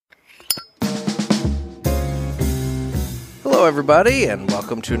Hello, everybody, and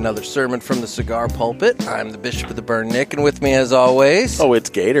welcome to another sermon from the Cigar Pulpit. I'm the Bishop of the Burn, Nick, and with me, as always... Oh, it's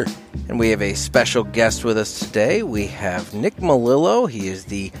Gator. And we have a special guest with us today. We have Nick Melillo. He is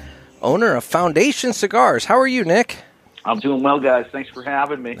the owner of Foundation Cigars. How are you, Nick? I'm doing well, guys. Thanks for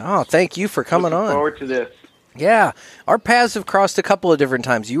having me. Oh, thank you for coming on. Looking forward to this. Yeah. Our paths have crossed a couple of different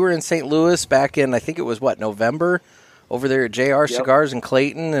times. You were in St. Louis back in, I think it was, November? Over there at JR Cigars in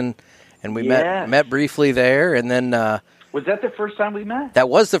Clayton, and we met briefly there, and then... was that the first time we met? That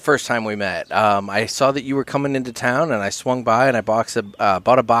was the first time we met. I saw that you were coming into town, and I swung by, and I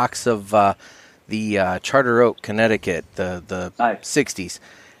bought a box of the Charter Oak, Connecticut, the nice. 60s.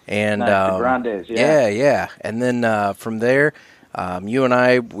 And, nice, the Grandes, yeah. Yeah. And then from there, you and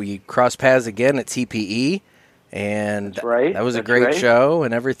I, we crossed paths again at TPE, and That's right. that was a great show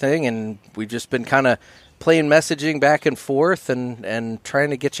and everything, and we've just been kind of playing messaging back and forth and trying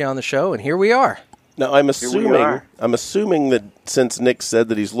to get you on the show, and here we are. Now, I'm assuming that since Nick said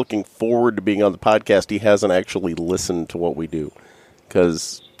that he's looking forward to being on the podcast, he hasn't actually listened to what we do,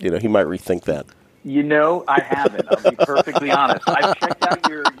 because he might rethink that. I haven't. I'll be perfectly honest. I've checked out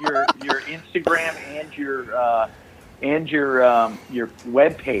your Instagram and your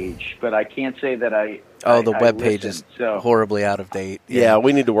web page, but I can't say that I. The web page is horribly out of date. Yeah,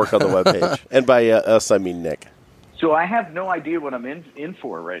 we need to work on the web page, and by us I mean Nick. So I have no idea what I'm in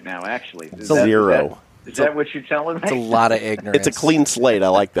for right now, actually. Zero. Is that what you're telling me? It's a lot of ignorance. It's a clean slate. I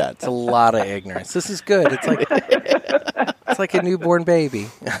like that. It's a lot of ignorance. This is good. It's like a newborn baby.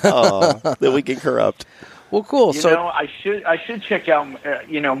 That we can corrupt. Well, cool. I should check out,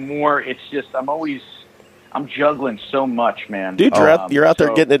 more. It's just I'm juggling so much, man. Dude, you're out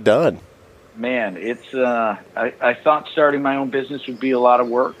there getting it done. Man, it's I thought starting my own business would be a lot of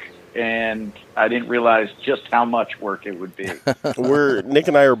work. And I didn't realize just how much work it would be. Nick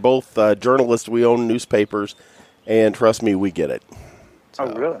and I are both journalists. We own newspapers, and trust me, we get it. So,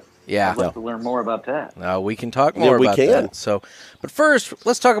 oh, really? Yeah. I'd love to learn more about that. We can talk more about that. So, but first,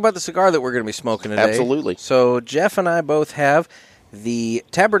 let's talk about the cigar that we're going to be smoking today. Absolutely. So, Jeff and I both have the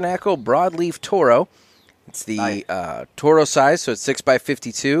Tabernacle Broadleaf Toro. It's the Toro size, so it's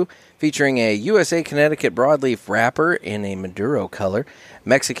 6x52, featuring a USA Connecticut broadleaf wrapper in a Maduro color,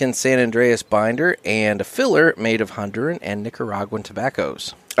 Mexican San Andreas binder, and a filler made of Honduran and Nicaraguan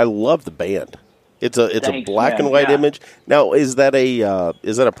tobaccos. I love the band. It's a black and white image. Now, is that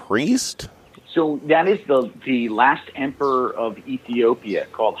a priest? So that is the last emperor of Ethiopia,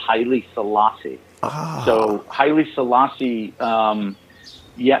 called Haile Selassie. So Haile Selassie.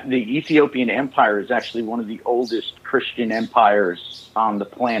 The Ethiopian Empire is actually one of the oldest Christian empires on the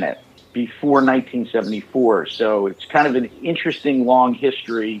planet before 1974. So it's kind of an interesting long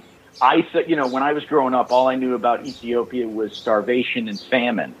history. I thought, when I was growing up, all I knew about Ethiopia was starvation and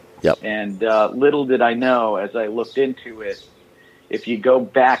famine. Yep. And little did I know, as I looked into it, if you go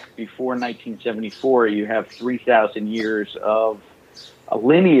back before 1974, you have 3,000 years of a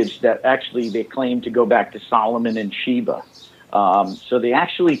lineage that actually they claim to go back to Solomon and Sheba. So they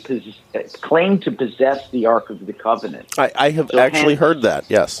actually claim to possess the Ark of the Covenant. I have actually heard that,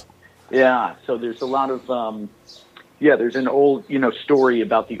 yes. Yeah, so there's a lot of, there's an old, story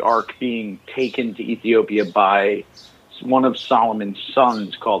about the Ark being taken to Ethiopia by one of Solomon's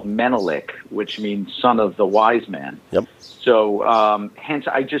sons called Menelik, which means son of the wise man. Yep. So, hence,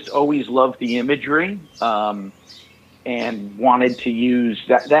 I just always loved the imagery. And wanted to use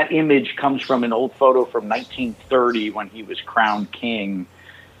that image comes from an old photo from 1930 when he was crowned king.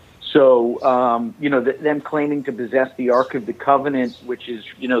 So, them claiming to possess the Ark of the Covenant, which is,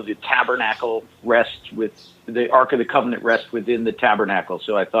 the tabernacle the Ark of the Covenant rests within the tabernacle.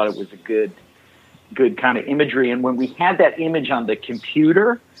 So I thought it was a good kind of imagery. And when we had that image on the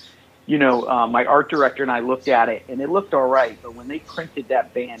computer, my art director and I looked at it, and it looked all right. But when they printed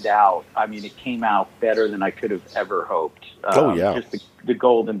that band out, it came out better than I could have ever hoped. Just the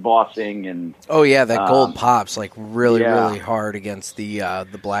gold embossing and that gold pops really hard against the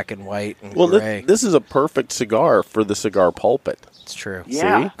black and white and gray. This is a perfect cigar for the cigar pulpit. It's true.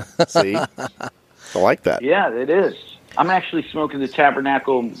 Yeah. See, I like that. Yeah, it is. I'm actually smoking the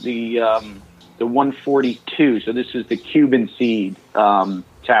Tabernacle, the 142. So this is the Cuban seed.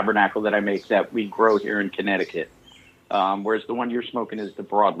 Tabernacle that I make that we grow here in Connecticut, whereas the one you're smoking is the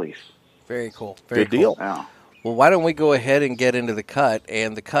broadleaf. Very cool. Good deal. Yeah. Well, why don't we go ahead and get into the cut?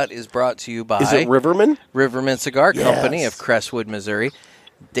 And the cut is brought to you by... Is it Riverman? Riverman Cigar Company of Crestwood, Missouri.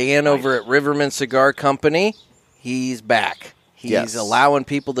 Dan over at Riverman Cigar Company, he's back. He's allowing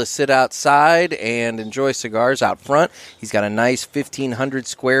people to sit outside and enjoy cigars out front. He's got a nice 1,500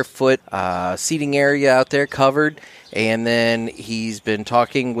 square foot seating area out there covered. And then he's been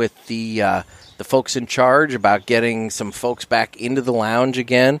talking with the folks in charge about getting some folks back into the lounge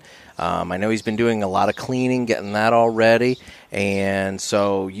again. I know he's been doing a lot of cleaning, getting that all ready. And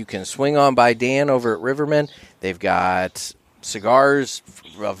so you can swing on by Dan over at Riverman. They've got cigars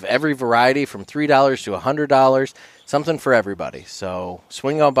of every variety from $3 to $100, something for everybody. So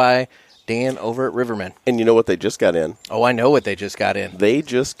swing on by Dan over at Riverman. And you know what they just got in? Oh, I know what they just got in. They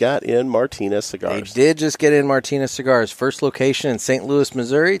just got in Martinez cigars. They did just get in Martinez cigars. First location in St. Louis,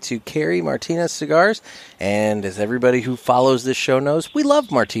 Missouri to carry Martinez cigars. And as everybody who follows this show knows, we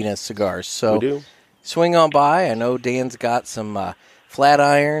love Martinez cigars. So we do. Swing on by. I know Dan's got some flat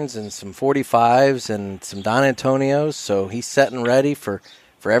irons and some 45s and some Don Antonios. So he's setting ready for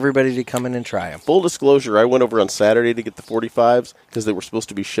everybody to come in and try them. Full disclosure, I went over on Saturday to get the 45s because they were supposed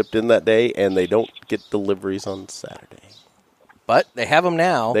to be shipped in that day, and they don't get deliveries on Saturday. But they have them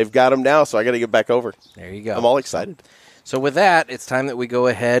now. They've got them now, so I got to get back over. There you go. I'm all excited. So with that, it's time that we go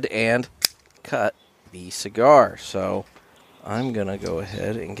ahead and cut the cigar. So I'm going to go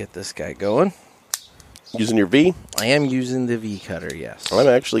ahead and get this guy going. Using your V? I am using the V cutter, yes. I'm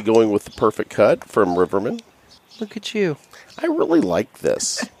actually going with the Perfect Cut from Riverman. Look at you. I really like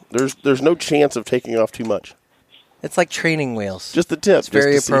this. There's no chance of taking off too much. It's like training wheels. Just the tip. It's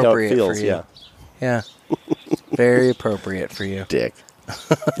very just to appropriate see how it feels. for you. Yeah. Very appropriate for you. Dick.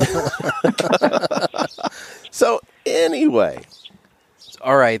 So anyway.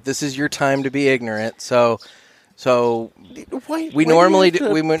 All right, this is your time to be ignorant. So why we normally do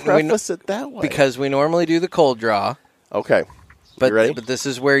you have to preface it that way? Because we normally do the cold draw. Okay. But, ready? But this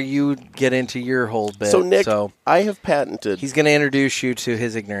is where you get into your whole bit. So, Nick, I have patented... He's going to introduce you to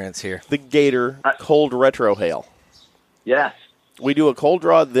his ignorance here. The Gator Cold Retrohale. Yes. We do a cold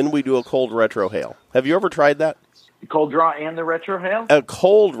draw, then we do a cold retrohale. Have you ever tried that? The cold draw and the retrohale? A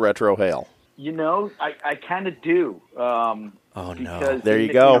cold retrohale. You know, I kind of do. Oh, no. Because there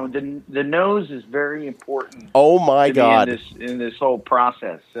you go. The nose is very important. Oh, my God. In this whole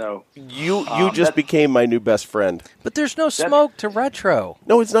process. So You just became my new best friend. But there's no smoke to retro.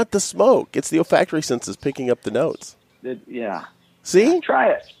 No, it's not the smoke. It's the olfactory senses picking up the notes. Yeah. See? Try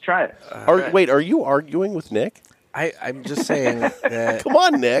it. Wait, are you arguing with Nick? I'm just saying that... Come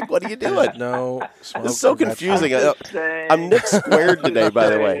on, Nick. What are you doing? There's no smoke. It's so confusing. I'm Nick squared today, by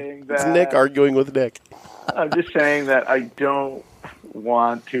the way. It's Nick arguing with Nick. I'm just saying that I don't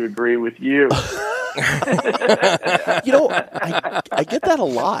want to agree with you. You know, I get that a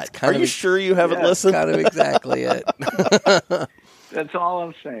lot. Are you sure you haven't listened? That's kind of exactly it. That's all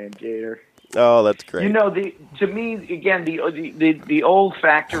I'm saying, Gator. Oh, that's great. You know, to me, again, the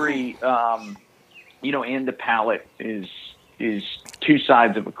olfactory, and the palate is two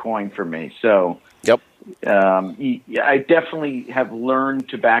sides of a coin for me. So, yep. I definitely have learned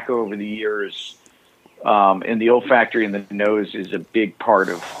tobacco over the years. And the olfactory and the nose is a big part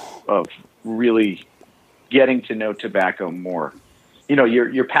of really getting to know tobacco more. You know,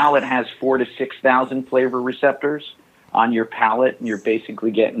 your palate has 4,000 to 6,000 flavor receptors on your palate, and you're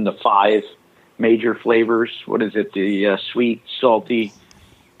basically getting the 5 major flavors. What is it? The sweet, salty,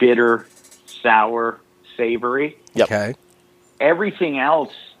 bitter, sour, savory. Yep. Okay. Everything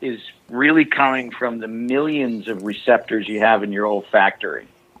else is really coming from the millions of receptors you have in your olfactory.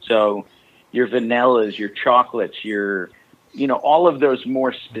 So your vanillas, your chocolates, all of those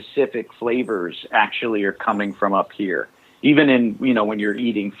more specific flavors actually are coming from up here. Even in, when you're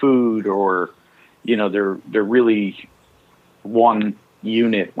eating food or, they're really one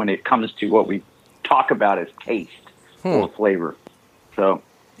unit when it comes to what we talk about as taste or flavor. So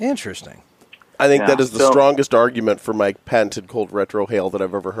interesting. I think that is the strongest argument for my patented cold retrohale that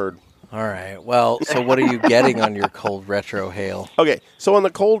I've ever heard. All right. Well, so what are you getting on your cold retrohale? Okay, so on the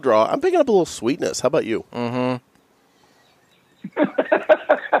cold draw, I'm picking up a little sweetness. How about you? Mm-hmm.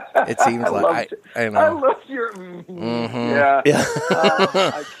 It seems like I know. I love your mm-hmm. yeah.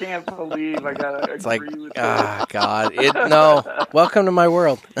 I can't believe I gotta agree with you. God, welcome to my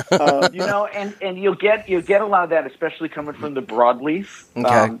world. And you'll get a lot of that, especially coming from the broadleaf.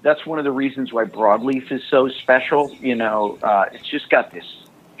 Okay. That's one of the reasons why broadleaf is so special. It's just got this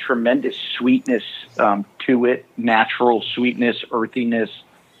tremendous sweetness to it, natural sweetness, earthiness.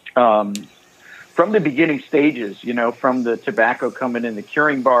 From the beginning stages, from the tobacco coming in the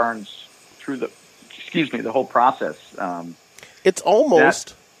curing barns through the whole process. It's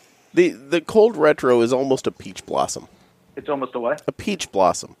almost the cold retro is almost a peach blossom. It's almost a what? A peach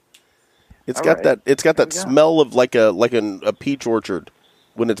blossom. It's got that smell of like a peach orchard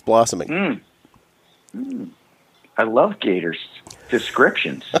when it's blossoming. I love Gator's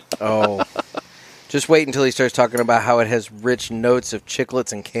descriptions. Oh, just wait until he starts talking about how it has rich notes of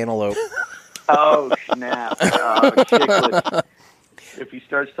chiclets and cantaloupe. Oh, snap. Chiclets. If he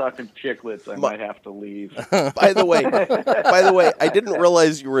starts talking chiclets, I might have to leave. By the way, I didn't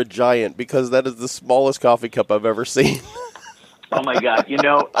realize you were a giant because that is the smallest coffee cup I've ever seen. Oh, my God. You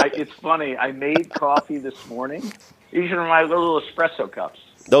know, it's funny. I made coffee this morning. These are my little espresso cups.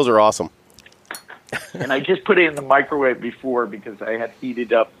 Those are awesome. And I just put it in the microwave before because I had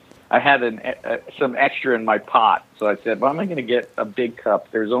heated up. I had some extra in my pot. So I said, well, I'm not going to get a big cup.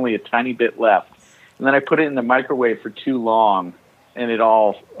 There's only a tiny bit left. And then I put it in the microwave for too long, and it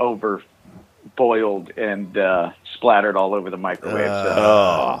all over boiled and splattered all over the microwave.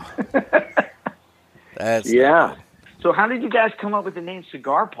 That's yeah. So how did you guys come up with the name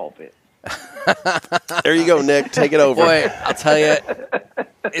Cigar Pulpit? There you go, Nick. Take it over. Boy, I'll tell you,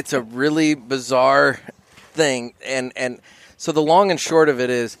 it's a really bizarre thing. And so the long and short of it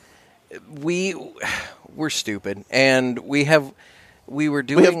is we're stupid. And we have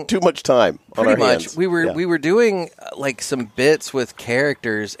too much time on our hands. We were doing like some bits with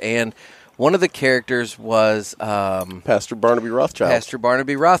characters, and one of the characters was Pastor Barnaby Rothschild. Pastor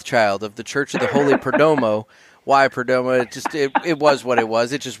Barnaby Rothschild of the Church of the Holy Perdomo. Why Perdomo? It was what it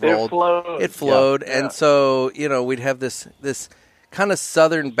was. It just rolled. It flowed. Yeah. And so, we'd have this kind of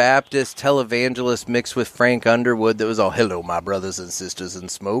Southern Baptist televangelist mixed with Frank Underwood that was all, hello, my brothers and sisters in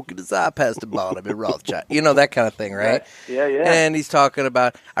smoke. It is I, Pastor Barnaby Rothschild. That kind of thing, right? Yeah. And he's talking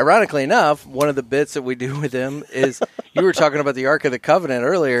about, ironically enough, one of the bits that we do with him is, you were talking about the Ark of the Covenant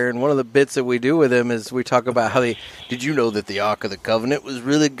earlier, and one of the bits that we do with him is we talk about how did you know that the Ark of the Covenant was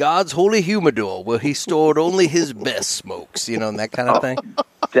really God's holy humidor where he stored only his best smokes, and that kind of thing?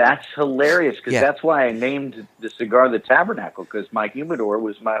 That's hilarious because that's why I named the cigar the Tabernacle, because my humidor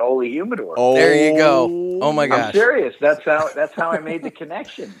was my holy humidor. Oh, there you go. Oh my gosh! I'm serious. That's how I made the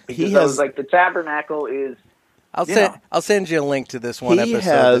connection. Because I was like, the Tabernacle is. I'll send you a link to this one episode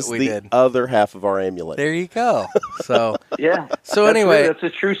that we did. He has the other half of our amulet. There you go. So yeah. So anyway, that's a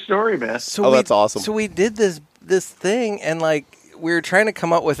true story, man. So that's awesome. So we did this thing, and like we were trying to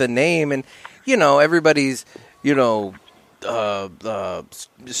come up with a name, and everybody's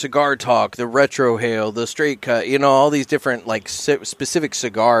cigar talk, the retro hail, the straight cut, all these different like specific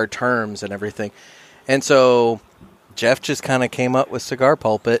cigar terms and everything. And so Jeff just kind of came up with Cigar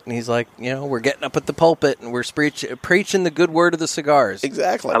Pulpit, and he's like, we're getting up at the pulpit and we're preaching the good word of the cigars.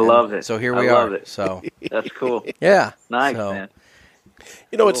 Exactly. I love it. So here we are. Love it. So that's cool. Yeah. Nice, man.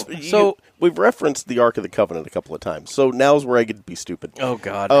 Cool. We've referenced the Ark of the Covenant a couple of times. So now's where I get to be stupid. Oh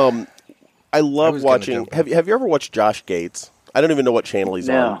God. I love watching. Have you ever watched Josh Gates? I don't even know what channel he's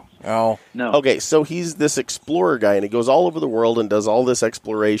on. Oh, no. Okay, so he's this explorer guy, and he goes all over the world and does all this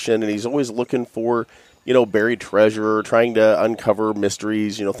exploration, and he's always looking for, buried treasure, trying to uncover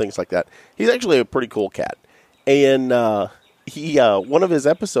mysteries, things like that. He's actually a pretty cool cat. And he one of his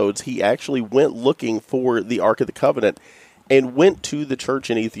episodes, he actually went looking for the Ark of the Covenant and went to the church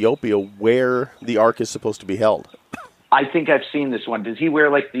in Ethiopia where the Ark is supposed to be held. I think I've seen this one. Does he wear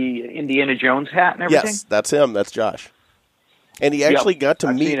like the Indiana Jones hat and everything? Yes, that's him. That's Josh. And he actually got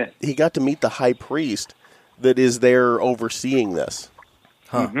to meet. Seen it. He got to meet the high priest that is there overseeing this.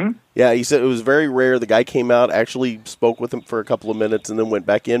 Huh. Mm-hmm. Yeah, he said it was very rare. The guy came out, actually spoke with him for a couple of minutes, and then went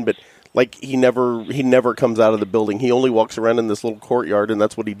back in. But like he never comes out of the building. He only walks around in this little courtyard, and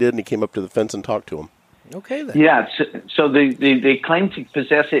that's what he did. And he came up to the fence and talked to him. Okay, then. Yeah, so they claim to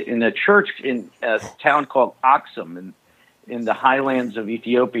possess it in a church in a town called Aksum in the highlands of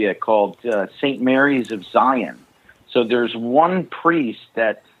Ethiopia called St. Mary's of Zion. So there's one priest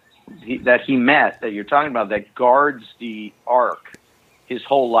that he met that you're talking about that guards the ark his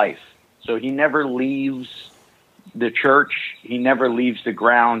whole life. So he never leaves the church. He never leaves the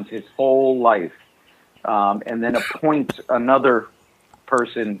grounds his whole life. And then appoints another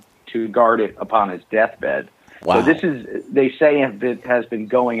person to guard it upon his deathbed. Wow. So this is, they say, has been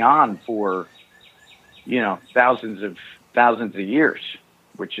going on for, thousands of years,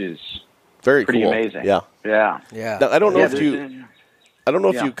 which is very pretty cool. Amazing. Yeah. Now, I don't know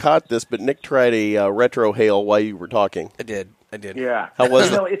if you caught this, but Nick tried a retro hail while you were talking. I did. Yeah. How was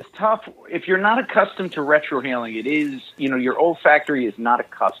it? It's tough. If you're not accustomed to retrohaling, it is, your olfactory is not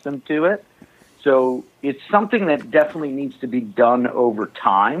accustomed to it. So it's something that definitely needs to be done over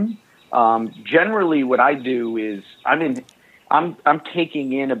time. Generally, what I do is I'm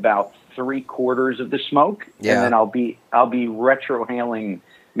taking in about 3/4 of the smoke, and then I'll be retrohaling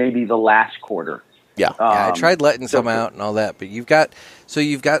maybe the last quarter. Yeah. I tried letting some out and all that, but you've got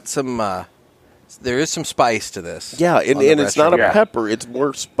some. There is some spice to this. Yeah, and it's not a pepper. It's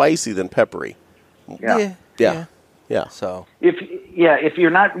more spicy than peppery. Yeah. Yeah. So if you're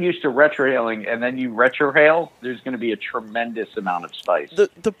not used to retrohaling and then you retrohale, there's going to be a tremendous amount of spice.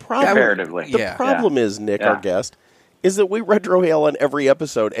 The problem comparatively. The problem is, Nick, our guest, is that we retrohale on every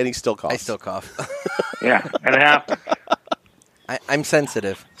episode, and he still coughs. I still cough. Yeah, it happens. I'm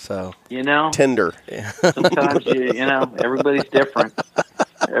sensitive, so tender. Sometimes everybody's different.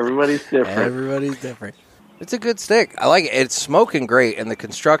 Everybody's different. It's a good stick. I like it. It's smoking great, and the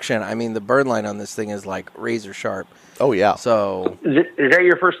construction. I mean, the burn line on this thing is like razor sharp. Oh yeah. So is that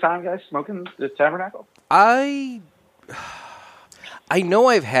your first time, guys, smoking the Tabernacle? I know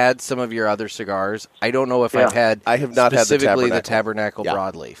I've had some of your other cigars. I don't know if I have not had specifically the Tabernacle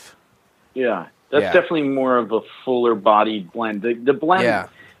broadleaf. Yeah, that's definitely more of a fuller bodied blend. The blend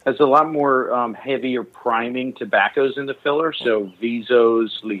has a lot more heavier priming tobaccos in the filler. So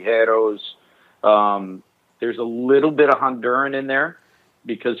Vizos, Ligeros. There's a little bit of Honduran in there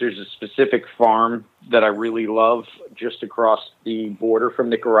because there's a specific farm that I really love just across the border from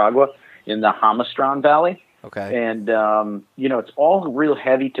Nicaragua in the Jamastran Valley. Okay. And, it's all real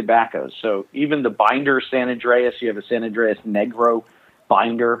heavy tobaccos. So even the binder San Andreas, you have a San Andreas Negro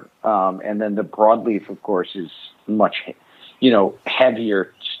binder. And then the broadleaf, of course, is much,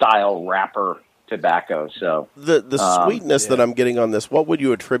 heavier style wrapper tobacco. So the sweetness that I'm getting on this, what would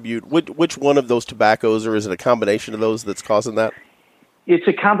you attribute? Which one of those tobaccos, or is it a combination of those that's causing that? It's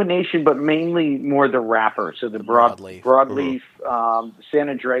a combination, but mainly more the wrapper. So the broadleaf, San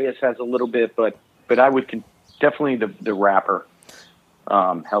Andreas has a little bit, but I would definitely the wrapper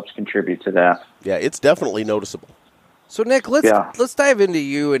helps contribute to that. Yeah, it's definitely noticeable. So Nick, let's dive into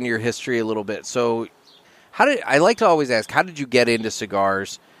you and your history a little bit. So I like to always ask, how did you get into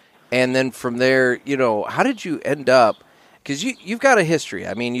cigars? And then from there, how did you end up? Because you've got a history.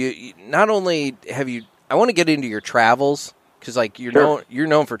 I mean, you not only have you. I want to get into your travels because, you're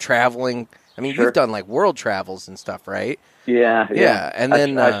known for traveling. I mean, you've done world travels and stuff, right? Yeah. And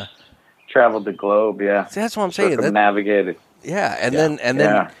then I traveled the globe. Yeah, see, that's what I'm saying. Navigated. Yeah, and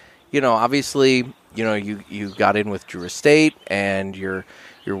then obviously, you got in with Drew Estate, and you're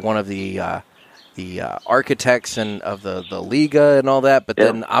one of the architects and of the Liga and all that, but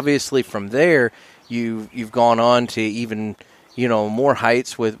then obviously from there you've gone on to even more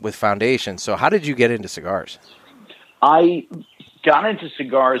heights with Foundation. So how did you get into cigars? I got into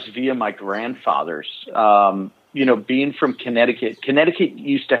cigars via my grandfather's. Being from Connecticut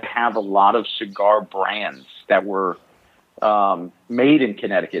used to have a lot of cigar brands that were made in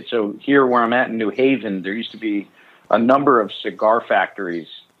Connecticut. So here where I'm at in New Haven, there used to be a number of cigar factories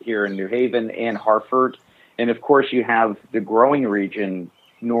here in New Haven and Hartford. And of course you have the growing region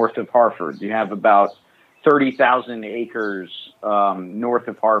north of Hartford. You have about 30,000 acres north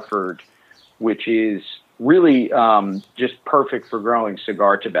of Hartford, which is really just perfect for growing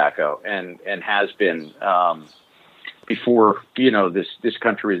cigar tobacco and has been before, this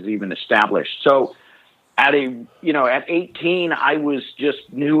country is even established. So at 18, I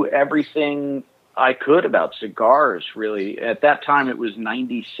knew everything I could about cigars, really. At that time, it was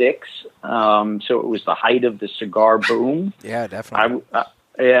 96, so it was the height of the cigar boom. Yeah, definitely.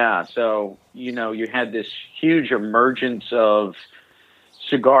 So, you had this huge emergence of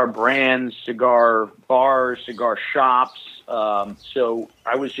cigar brands, cigar bars, cigar shops. So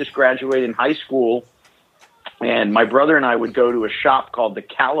I was just graduating high school, and my brother and I would go to a shop called the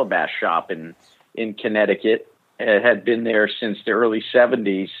Calabash Shop in Connecticut. It had been there since the early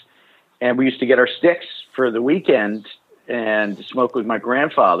 70s. And we used to get our sticks for the weekend and smoke with my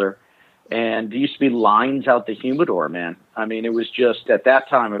grandfather. And there used to be lines out the humidor, man. I mean, it was just, at that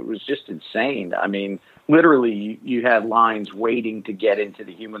time, it was just insane. I mean, literally, you had lines waiting to get into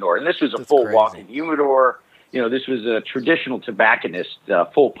the humidor. And this was a full walk-in humidor. This was a traditional tobacconist,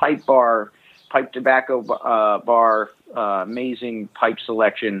 full pipe bar, pipe tobacco bar, amazing pipe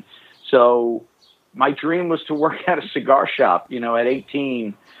selection. So my dream was to work at a cigar shop, at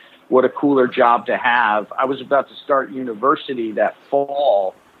 18. What a cooler job to have. I was about to start university that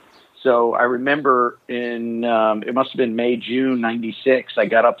fall. So I remember it must have been May, June, 96. I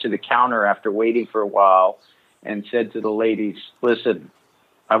got up to the counter after waiting for a while and said to the ladies, listen,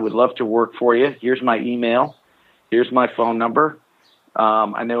 I would love to work for you. Here's my email. Here's my phone number.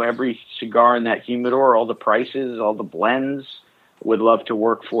 I know every cigar in that humidor, all the prices, all the blends. Would love to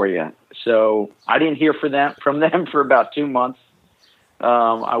work for you. So I didn't hear from them for about 2 months.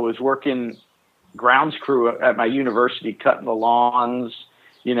 I was working grounds crew at my university, cutting the lawns,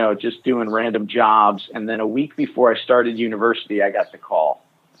 just doing random jobs. And then a week before I started university, I got the call.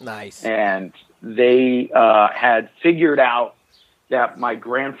 Nice. And they had figured out that my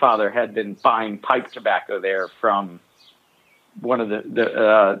grandfather had been buying pipe tobacco there from one of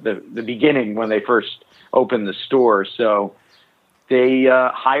the beginning when they first opened the store. So they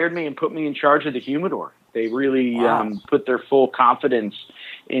hired me and put me in charge of the humidor. They really put their full confidence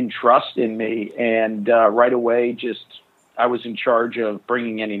and trust in me. And right away, I was in charge of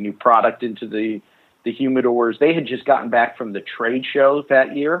bringing any new product into the humidors. They had just gotten back from the trade show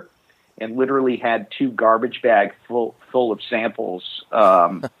that year and literally had 2 garbage bags full of samples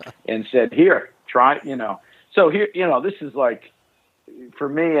and said, here, try it, So here, this is like, for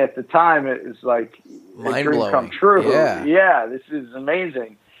me at the time, it was like a dream come true. Yeah, this is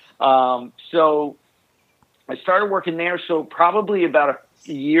amazing. So I started working there. So probably about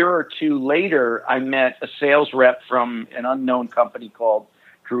a year or 2 later, I met a sales rep from an unknown company called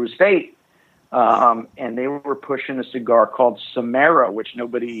Drew Estate. And they were pushing a cigar called Samara, which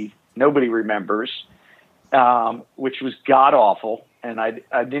nobody remembers, which was god awful. And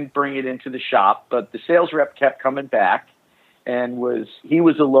I didn't bring it into the shop, but the sales rep kept coming back, and he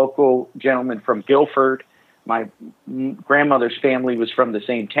was a local gentleman from Guilford. My grandmother's family was from the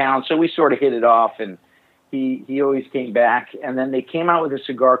same town, so we sort of hit it off, and he always came back. And then they came out with a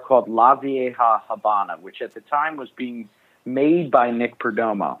cigar called La Vieja Habana, which at the time was being made by Nick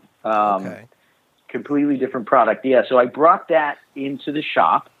Perdomo. Okay. Completely different product. Yeah. So I brought that into the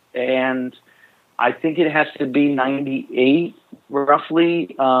shop, and I think it has to be 98 roughly.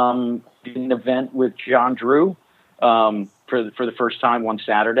 Did an event with John Drew, for the first time one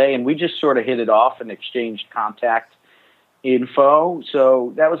Saturday. And we just sort of hit it off and exchanged contact info.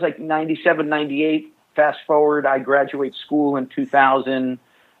 So that was like 97, 98. Fast forward, I graduate school in 2000.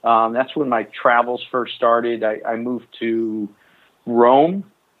 That's when my travels first started. I moved to Rome.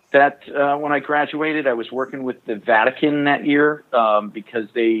 When I graduated, I was working with the Vatican that year because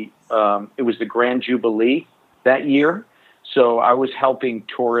it was the Grand Jubilee that year. So I was helping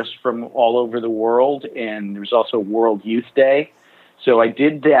tourists from all over the world, and there was also World Youth Day. So I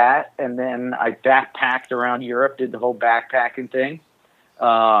did that, and then I backpacked around Europe, did the whole backpacking thing,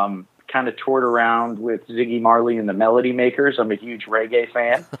 kind of toured around with Ziggy Marley and the Melody Makers. I'm a huge reggae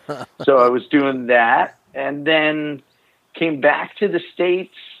fan. So I was doing that, and then came back to the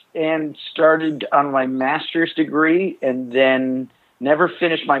States and started on my master's degree, and then never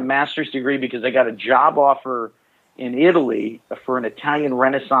finished my master's degree because I got a job offer in Italy for an Italian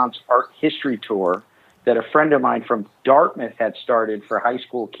Renaissance art history tour that a friend of mine from Dartmouth had started for high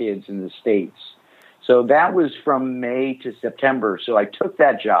school kids in the States. So that was from May to September. So I took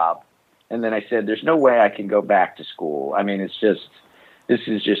that job, and then I said, there's no way I can go back to school. I mean, this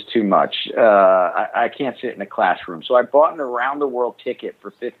is just too much. I can't sit in a classroom. So I bought an around-the-world ticket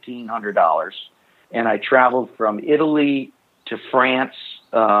for $1,500, and I traveled from Italy to France,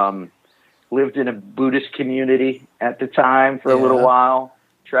 lived in a Buddhist community at the time for a little while,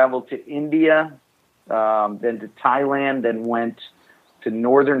 traveled to India, then to Thailand, then went to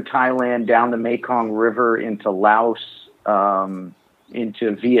northern Thailand, down the Mekong River into Laos,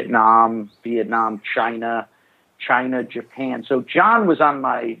 into Vietnam, China, Japan. So John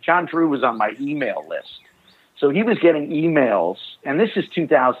Drew was on my email list. So he was getting emails, and this is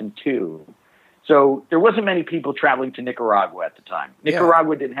 2002. So there wasn't many people traveling to Nicaragua at the time.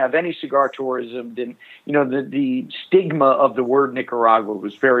 Nicaragua didn't have any cigar tourism. The stigma of the word Nicaragua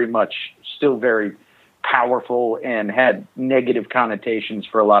was still very powerful and had negative connotations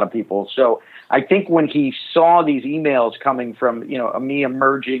for a lot of people. So I think when he saw these emails coming from, me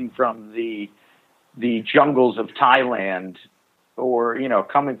emerging from the jungles of Thailand, or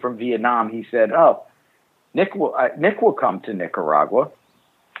coming from Vietnam, he said, "Oh, Nick will come to Nicaragua."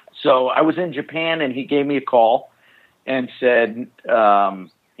 So I was in Japan, and he gave me a call and said,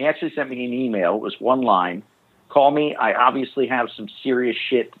 he actually sent me an email. It was one line: "Call me. I obviously have some serious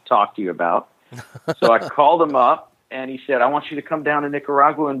shit to talk to you about." So I called him up, and he said, "I want you to come down to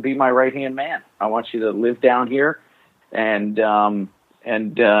Nicaragua and be my right-hand man. I want you to live down here and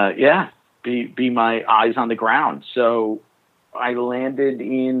be my eyes on the ground." So I landed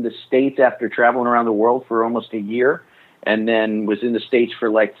in the States after traveling around the world for almost a year, and then was in the States for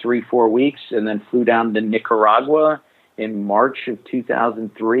like 3-4 weeks, and then flew down to Nicaragua in March of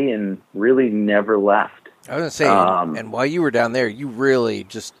 2003 and really never left. I was going to say, and while you were down there, you really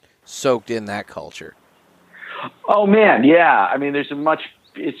just soaked in that culture. Oh, man, yeah. I mean,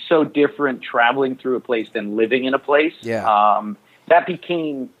 it's so different traveling through a place than living in a place. Yeah. That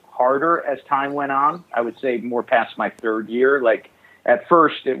became harder as time went on. I would say more past my third year. Like at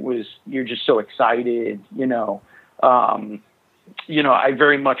first you're just so excited, I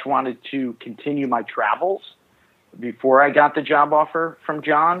very much wanted to continue my travels. Before I got the job offer from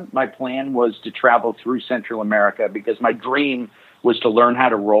John, my plan was to travel through Central America because my dream was to learn how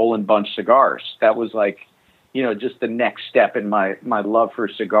to roll and bunch cigars. That was like, just the next step in my love for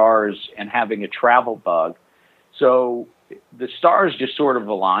cigars and having a travel bug. So the stars just sort of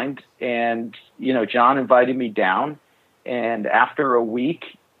aligned, and, John invited me down, and after a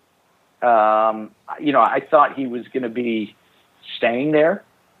week, I thought he was going to be staying there,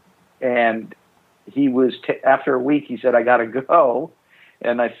 and he was, after a week, he said, "I got to go."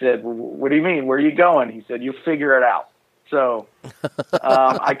 And I said, "Well, what do you mean? Where are you going?" He said, "You'll figure it out." So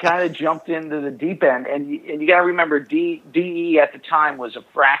I kind of jumped into the deep end, and you got to remember, DE at the time was a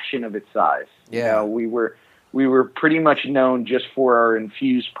fraction of its size. Yeah. We were pretty much known just for our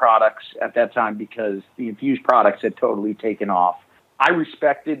infused products at that time, because the infused products had totally taken off. I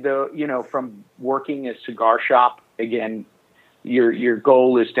respected from working a cigar shop, again, your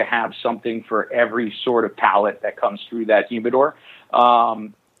goal is to have something for every sort of palate that comes through that humidor.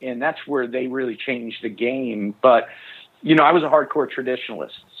 And that's where they really changed the game. But, I was a hardcore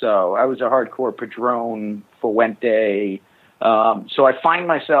traditionalist. So I was a hardcore Padron, Fuente. So I find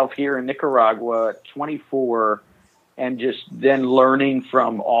myself here in Nicaragua at 24, and just then learning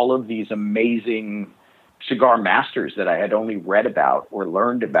from all of these amazing cigar masters that I had only read about or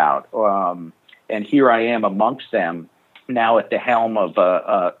learned about. And here I am amongst them now at the helm of,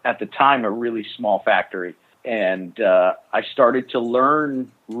 at the time, a really small factory. And I started to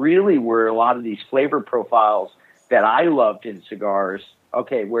learn really where a lot of these flavor profiles that I loved in cigars,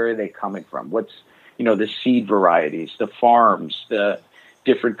 okay, where are they coming from? What's, the seed varieties, the farms, the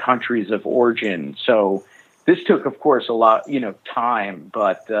different countries of origin. So this took, of course, a lot, time,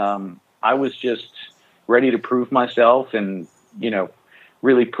 but I was just ready to prove myself and,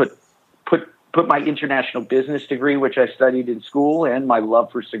 really put my international business degree, which I studied in school, and my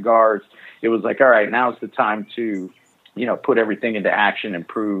love for cigars. It was like, all right, now's the time to, put everything into action and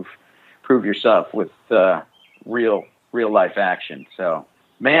prove yourself with real life action. So,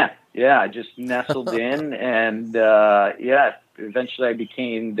 man, yeah, I just nestled in, and eventually I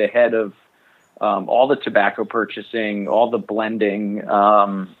became the head of all the tobacco purchasing, all the blending,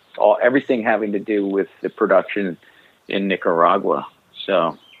 everything having to do with the production in Nicaragua.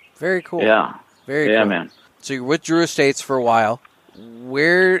 So very cool. Yeah, very cool, man. So you're with Drew Estates for a while.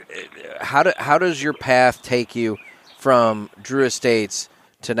 How does your path take you from Drew Estates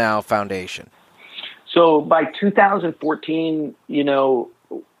to now Foundation? So by 2014,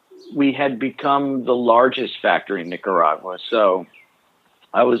 we had become the largest factory in Nicaragua. So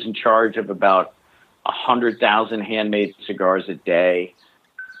I was in charge of about 100,000 handmade cigars a day.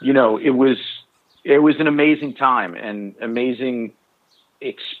 It was an amazing time and amazing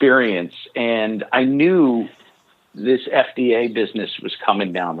experience. And I knew this FDA business was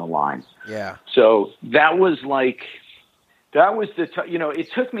coming down the line. Yeah. So that was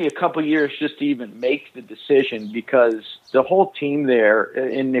it took me a couple years just to even make the decision, because the whole team there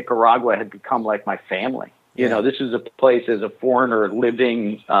in Nicaragua had become like my family. This is a place, as a foreigner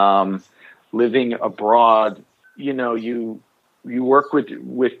living abroad, you work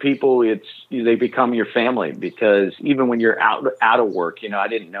with people, they become your family, because even when you're out of work, I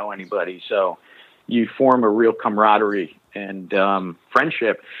didn't know anybody. So you form a real camaraderie and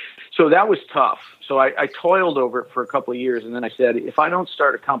friendship. So that was tough. So I toiled over it for a couple of years, and then I said, if I don't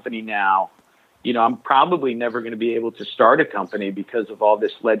start a company now, I'm probably never going to be able to start a company because of all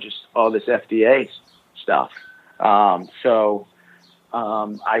this FDA stuff. So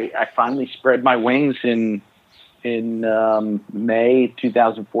I finally spread my wings in May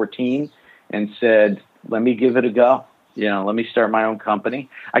 2014 and said, let me give it a go. Let me start my own company.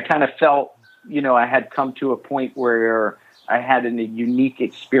 I kind of felt, I had come to a point where I had a unique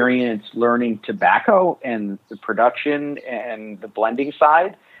experience learning tobacco and the production and the blending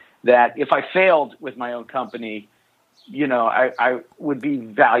side, that if I failed with my own company, I would be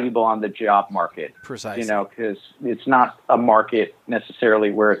valuable on the job market. Precisely. Because it's not a market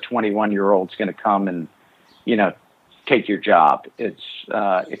necessarily where a 21-year-old's going to come and, take your job. It's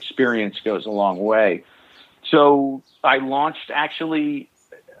experience goes a long way. So I launched actually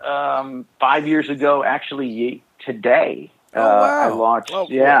 5 years ago, actually today. Wow. I launched, cool.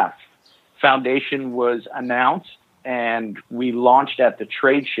 Foundation was announced, and we launched at the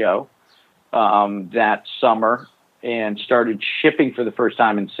trade show that summer and started shipping for the first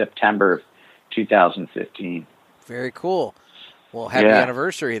time in September of 2015. Very cool. Well, happy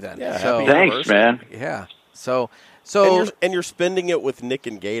anniversary then. Yeah, so, thanks, man. Yeah. So and you're spending it with Nick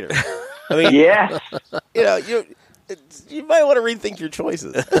and Gator. I mean, yes. You might want to rethink your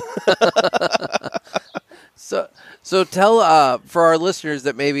choices. So tell for our listeners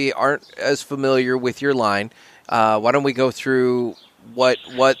that maybe aren't as familiar with your line, why don't we go through what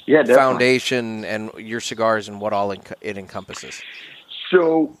Foundation and your cigars and what all it encompasses?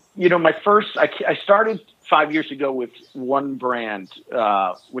 So, I started 5 years ago with one brand,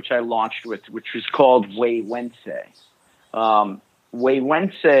 which I launched with, which was called Wense.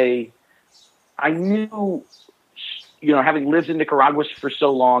 Wense, I knew, having lived in Nicaragua for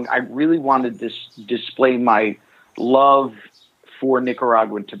so long, I really wanted to display my love for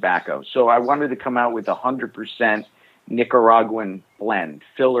Nicaraguan tobacco. So I wanted to come out with 100% Nicaraguan blend,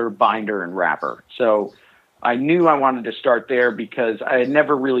 filler, binder, and wrapper. So I knew I wanted to start there because I had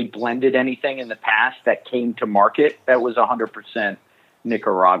never really blended anything in the past that came to market that was 100%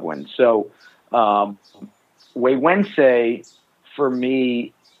 Nicaraguan. So Wense, for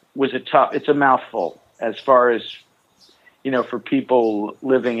me, it's a mouthful as far as, for people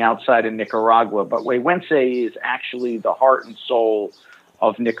living outside of Nicaragua. But Wense is actually the heart and soul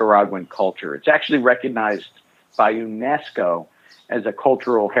of Nicaraguan culture. It's actually recognized by UNESCO as a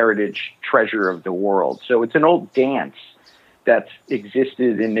cultural heritage treasure of the world. So it's an old dance that's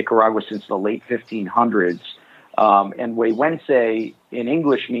existed in Nicaragua since the late 1500s. And Wense in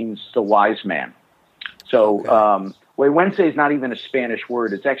English means the wise man. So Wense is not even a Spanish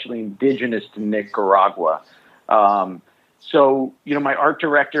word. It's actually indigenous to Nicaragua. So, my art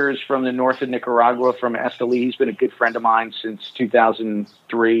director is from the north of Nicaragua, from Esteli. He's been a good friend of mine since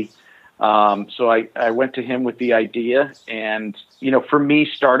 2003. So I went to him with the idea. And, for me,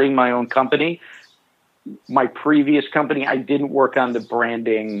 starting my own company, my previous company, I didn't work on the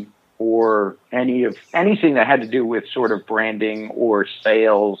branding or anything that had to do with sort of branding or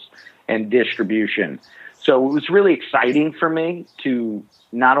sales and distribution. So it was really exciting for me to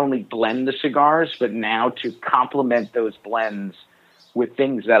not only blend the cigars, but now to complement those blends with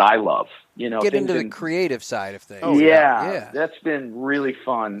things that I love. Get into the creative side of things. Oh, yeah. That's been really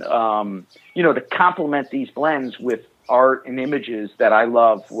fun. To complement these blends with art and images that I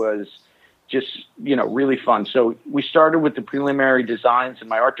love was just, really fun. So we started with the preliminary designs, and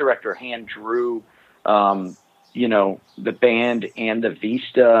my art director hand drew, the band and the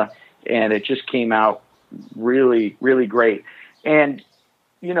Vista, and it just came out really, really great. And,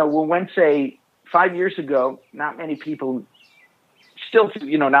 Wense 5 years ago, not many people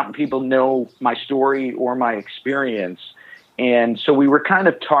not many people know my story or my experience. And so we were kind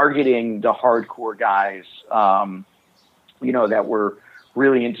of targeting the hardcore guys, that were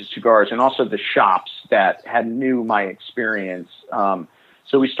really into cigars, and also the shops that had knew my experience.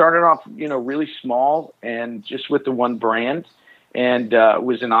 So we started off, really small and just with the one brand. And it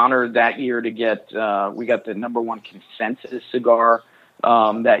was an honor that year to get, we got the #1 consensus cigar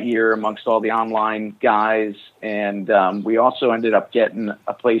that year amongst all the online guys. And we also ended up getting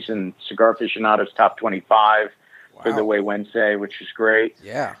a place in Cigar Aficionado's top 25 for the Wense, which was great.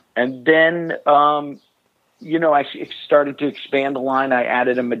 Yeah. And then, I started to expand the line. I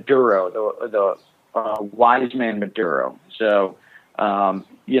added a Maduro, the Wise Man Maduro. So,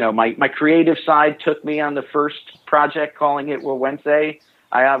 my creative side took me on the first project, calling it Wense.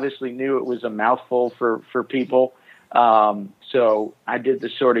 I obviously knew it was a mouthful for people. So I did the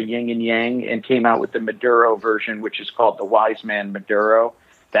sort of yin and yang and came out with the Maduro version, which is called the Wise Man Maduro.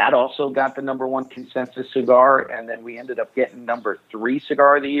 That also got the #1 consensus cigar. And then we ended up getting #3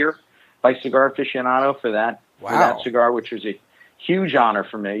 cigar of the year by Cigar Aficionado for that cigar, which was a huge honor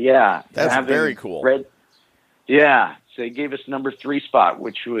for me. Yeah. That's very cool. Yeah. So they gave us #3 spot,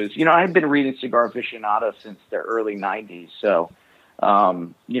 which was, I had been reading Cigar Aficionado since the early 90s. So,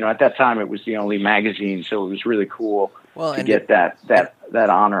 at that time it was the only magazine. So it was really cool to get that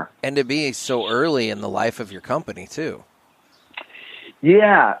honor. And to be so early in the life of your company too.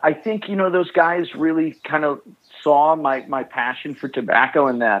 Yeah. I think, those guys really kind of saw my passion for tobacco,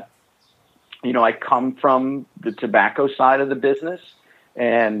 and that, I come from the tobacco side of the business.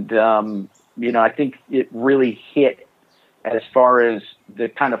 And, I think it really hit as far as the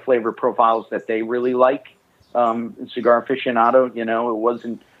kind of flavor profiles that they really like in Cigar Aficionado. It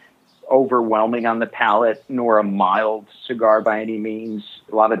wasn't overwhelming on the palate, nor a mild cigar by any means.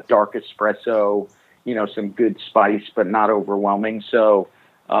 A lot of dark espresso, some good spice, but not overwhelming. So,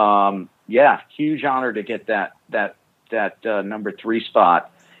 huge honor to get that #3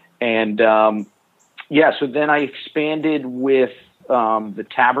 spot. And, so then I expanded with the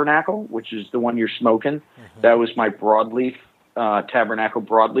Tabernacle, which is the one you're smoking. Mm-hmm. That was my broadleaf, Tabernacle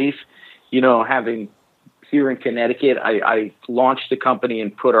broadleaf. Having here in Connecticut, I launched the company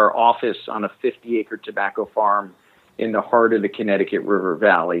and put our office on a 50-acre tobacco farm in the heart of the Connecticut River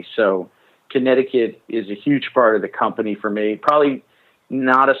Valley. So Connecticut is a huge part of the company for me. Probably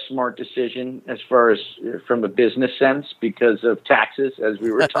not a smart decision as far as from a business sense because of taxes, as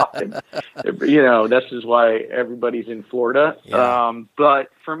we were talking. This is why everybody's in Florida. Yeah. But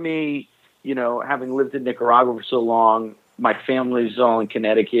for me, having lived in Nicaragua for so long, my family's all in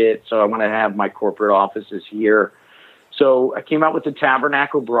Connecticut, so I want to have my corporate offices here. So I came out with the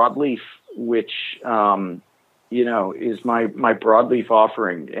Tabernacle Broadleaf, which, is my broadleaf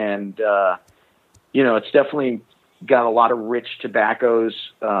offering. And, it's definitely got a lot of rich tobaccos.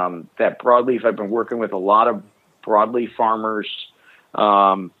 That broadleaf, I've been working with a lot of broadleaf farmers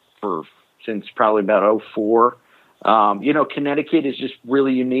since probably about 2004. Connecticut is just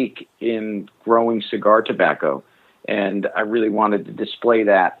really unique in growing cigar tobacco. And I really wanted to display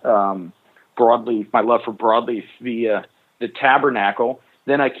that broadleaf, my love for broadleaf via the Tabernacle.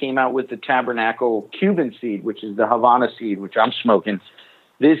 Then I came out with the Tabernacle Cuban seed, which is the Havana seed, which I'm smoking.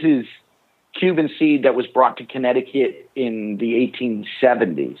 This is Cuban seed that was brought to Connecticut in the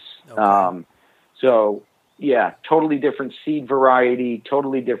 1870s. Okay. Totally different seed variety,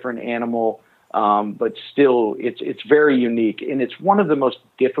 totally different animal, but still it's very unique. And it's one of the most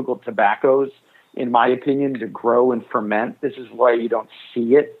difficult tobaccos, in my opinion, to grow and ferment. This is why you don't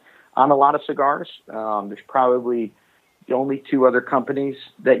see it on a lot of cigars. There's probably only 2 other companies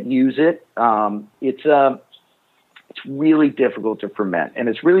that use it. It's really difficult to ferment, and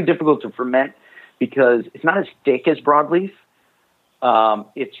it's really difficult to ferment because it's not as thick as broadleaf.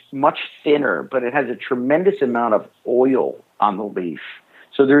 It's much thinner, but it has a tremendous amount of oil on the leaf.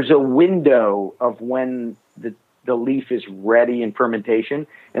 So there's a window of when the leaf is ready in fermentation,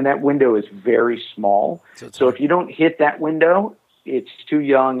 and that window is very small. So if you don't hit that window, it's too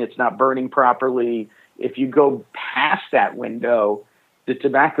young, it's not burning properly. If you go past that window, the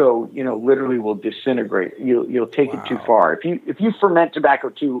tobacco, literally will disintegrate. You'll take it too far. If you ferment tobacco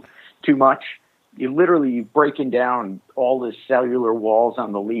too much, you're breaking down all the cellular walls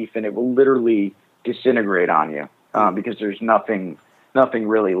on the leaf, and it will literally disintegrate on you because there's nothing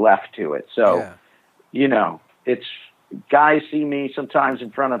really left to it. So, it's guys see me sometimes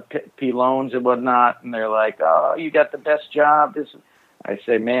in front of P-loans and whatnot, and they're like, "Oh, you got the best job." I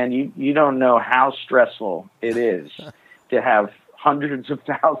say, man, you don't know how stressful it is to have hundreds of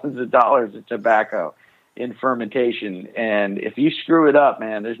thousands of dollars of tobacco in fermentation. And if you screw it up,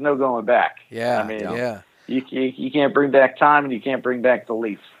 man, there's no going back. Yeah. I mean, you can't bring back time, and you can't bring back the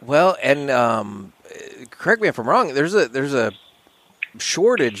leaf. Well, and correct me if I'm wrong, there's a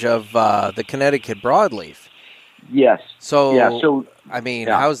shortage of the Connecticut broadleaf. Yes. So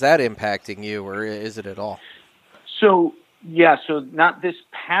how's that impacting you, or is it at all? So not this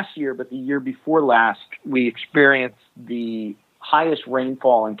past year, but the year before last, we experienced the highest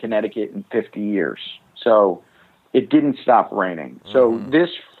rainfall in Connecticut in 50 years. So it didn't stop raining. Mm-hmm. So this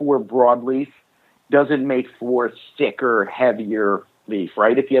for broadleaf doesn't make for thicker, heavier leaf,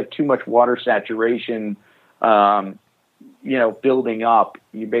 right? If you have too much water saturation, building up,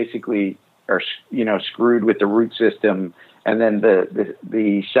 you basically are, screwed with the root system, and then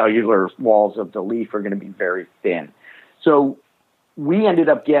the cellular walls of the leaf are going to be very thin. So we ended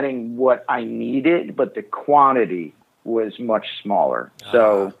up getting what I needed, but the quantity was much smaller.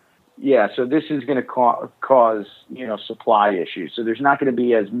 So this is going to cause, supply issues. So there's not going to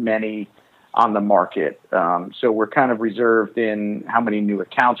be as many on the market. So we're kind of reserved in how many new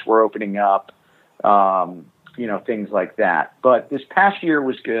accounts we're opening up, things like that. But this past year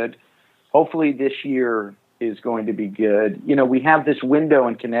was good. Hopefully this year is going to be good. We have this window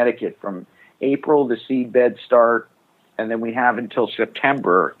in Connecticut from April, the seed beds start, and then we have until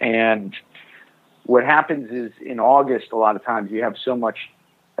September. And what happens is in August, a lot of times you have so much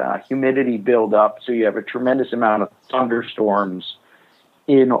humidity build up. So you have a tremendous amount of thunderstorms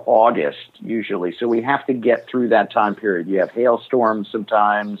in August usually. So we have to get through that time period. You have hailstorms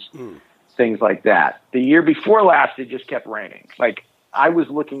sometimes, things like that. The year before last, it just kept raining. Like I was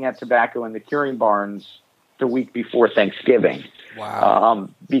looking at tobacco in the curing barns the week before Thanksgiving. Wow.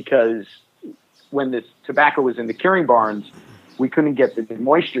 Because when the tobacco was in the curing barns, we couldn't get the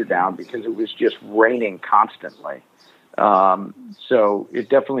moisture down because it was just raining constantly. So it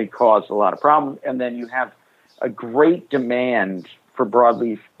definitely caused a lot of problems. And then you have a great demand for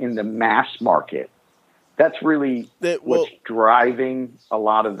broadleaf in the mass market. That's really what's driving a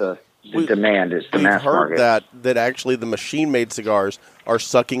lot lot of the demand is the mass market. We've heard that actually the machine-made cigars are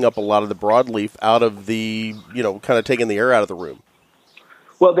sucking up a lot of the broadleaf out of the, kind of taking the air out of the room.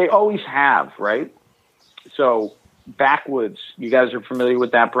 Well, they always have, right? So Backwoods, you guys are familiar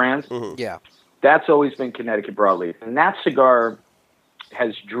with that brand? Mm-hmm. Yeah. That's always been Connecticut broadleaf. And that cigar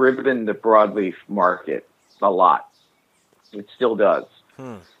has driven the broadleaf market a lot. It still does.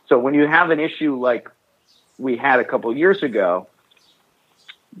 So when you have an issue like we had a couple of years ago,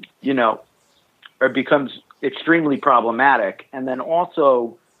 it becomes extremely problematic. And then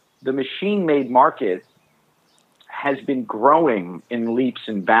also the machine-made market has been growing in leaps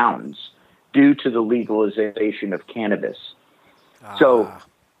and bounds. due to the legalization of cannabis. So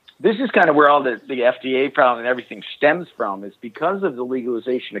this is kind of where all the FDA problem and everything stems from, is because of the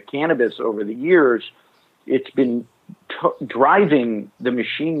legalization of cannabis over the years. It's been driving the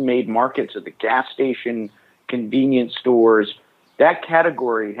machine-made markets at the gas station, convenience stores. That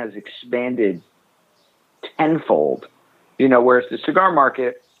category has expanded tenfold, whereas the cigar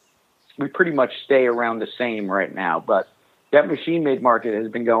market, we pretty much stay around the same right now. But that machine-made market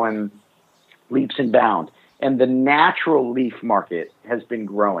has been going leaps and bounds. And the natural leaf market has been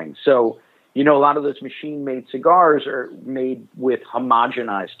growing. So, a lot of those machine-made cigars are made with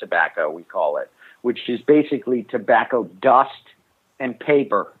homogenized tobacco, we call it, which is basically tobacco dust and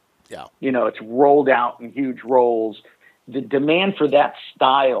paper. Yeah. It's rolled out in huge rolls. The demand for that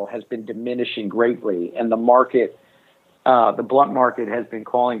style has been diminishing greatly, and the market, the blunt market, has been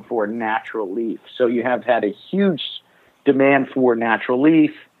calling for natural leaf. So you have had a huge demand for natural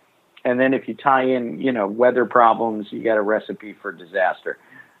leaf, and then if you tie in, weather problems, you got a recipe for disaster.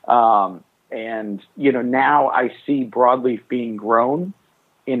 And now I see broadleaf being grown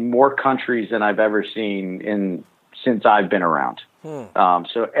in more countries than I've ever seen since I've been around.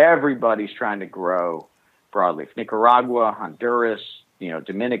 So everybody's trying to grow broadleaf. Nicaragua, Honduras,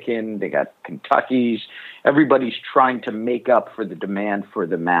 Dominican, they got Kentucky's. Everybody's trying to make up for the demand for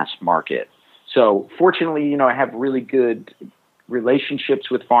the mass market. So fortunately, I have really good relationships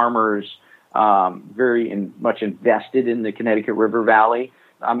with farmers, very much invested in the Connecticut River Valley.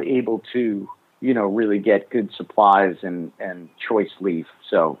 I'm able to, really get good supplies and choice leaf.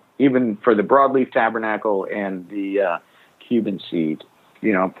 So even for the broadleaf tabernacle and the Cuban seed,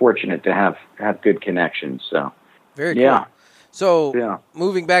 I'm fortunate to have good connections. So very cool. So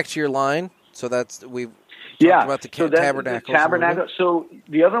moving back to your line, so we've talked about the tabernacle. So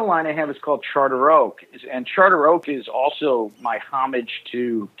the other line I have is called Charter Oak, and Charter Oak is also my homage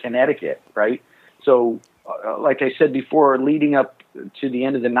to Connecticut, right? So like I said before, leading up to the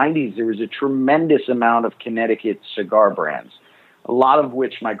end of the 90s, there was a tremendous amount of Connecticut cigar brands, a lot of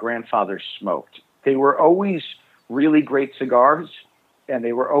which my grandfather smoked. They were always really great cigars, and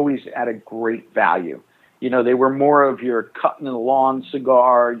they were always at a great value. They were more of your cut-in-the-lawn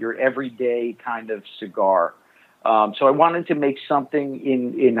cigar, your everyday kind of cigar. So I wanted to make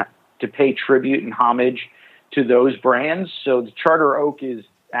something to pay tribute and homage to those brands. So the Charter Oak is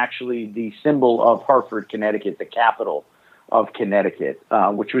actually the symbol of Hartford, Connecticut, the capital of Connecticut,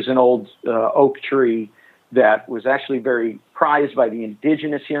 which was an old oak tree that was actually very prized by the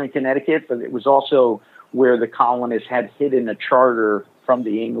indigenous here in Connecticut, but it was also where the colonists had hidden a charter from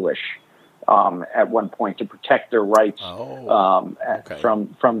the English at one point to protect their rights from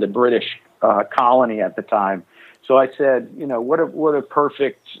the British colony at the time. So I said, what a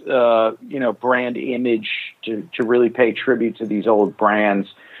perfect brand image to really pay tribute to these old brands.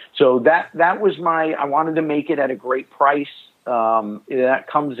 So that was I wanted to make it at a great price. That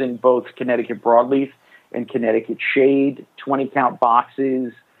comes in both Connecticut broadleaf and Connecticut shade, 20-count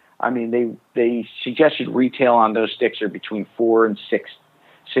boxes. I mean, they suggested retail on those sticks are between $4 and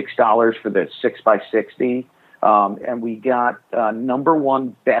 $6 for the 6x60. And we got number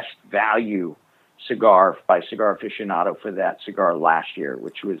one best value cigar by Cigar Aficionado for that cigar last year,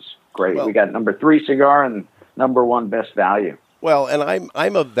 which was great. Well, we got number 3 cigar and number one best value. Well, and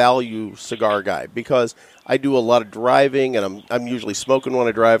I'm a value cigar guy because I do a lot of driving, and I'm usually smoking when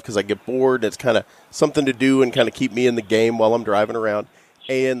I drive because I get bored. It's kind of something to do and kind of keep me in the game while I'm driving around.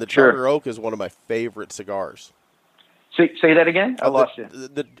 And the Charter Oak is one of my favorite cigars. Say that again? I lost you.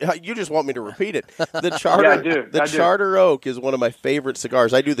 You just want me to repeat it. The Charter, I do. The Charter Oak is one of my favorite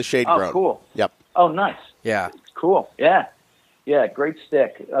cigars. I do the shade grown. Oh, cool. Yep. Oh, nice. Yeah. Cool. Yeah. Yeah, great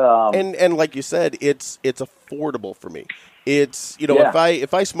stick. And like you said, it's affordable for me. It's,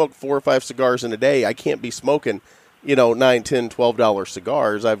 if I smoke 4 or 5 cigars in a day, I can't be smoking, $9, $10, $12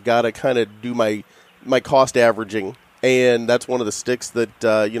 cigars. I've got to kind of do my cost averaging, and that's one of the sticks that,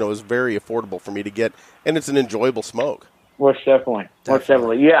 is very affordable for me to get, and it's an enjoyable smoke. Most definitely. Most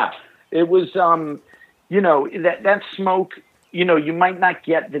definitely. Yeah. It was, that smoke, you might not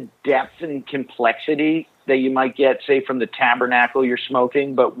get the depth and complexity that you might get, say, from the tabernacle you're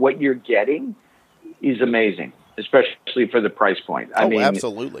smoking, but what you're getting is amazing, especially for the price point. I mean,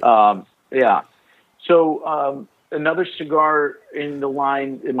 absolutely. Yeah. So another cigar in the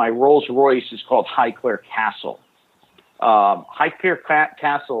line in my Rolls Royce is called Highclere Castle. Highclere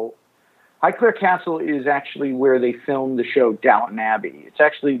Castle is actually where they filmed the show Downton Abbey. It's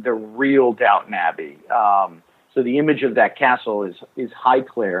actually the real Downton Abbey. So the image of that castle is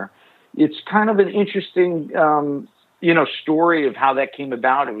Highclere. It's kind of an interesting, story of how that came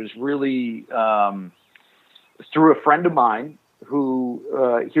about. It was really through a friend of mine who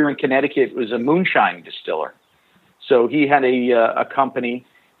here in Connecticut was a moonshine distiller. So he had a company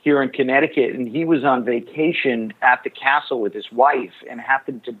here in Connecticut, and he was on vacation at the castle with his wife and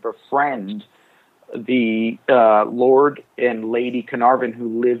happened to befriend the Lord and Lady Carnarvon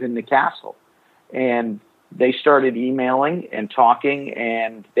who live in the castle. And they started emailing and talking,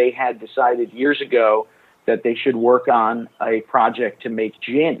 and they had decided years ago that they should work on a project to make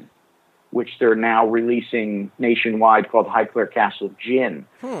gin, which they're now releasing nationwide, called Highclere Castle Gin.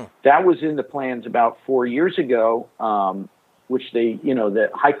 That was in the plans about 4 years ago, which the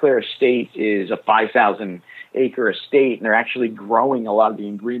Highclere estate is a 5,000 acre estate, and they're actually growing a lot of the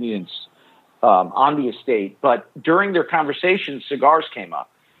ingredients on the estate. But during their conversation, cigars came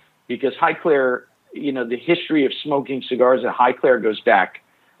up, because Highclere, the history of smoking cigars at Highclere goes back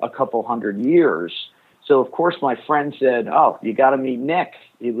a couple hundred years. So, of course, my friend said, "Oh, you got to meet Nick.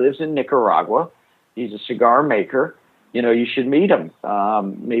 He lives in Nicaragua. He's a cigar maker. You should meet him.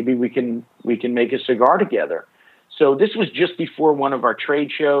 Maybe we can make a cigar together." So this was just before one of our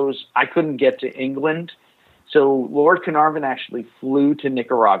trade shows. I couldn't get to England. So Lord Carnarvon actually flew to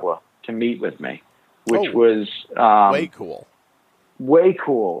Nicaragua to meet with me, which was way cool. Way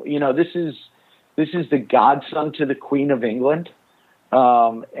cool. This is the godson to the Queen of England.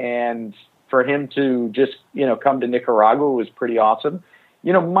 And for him to just, come to Nicaragua was pretty awesome.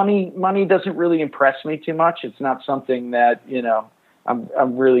 Money doesn't really impress me too much. It's not something that,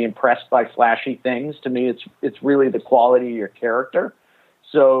 I'm really impressed by flashy things. To me, it's really the quality of your character.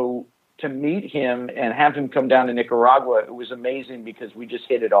 So to meet him and have him come down to Nicaragua, it was amazing because we just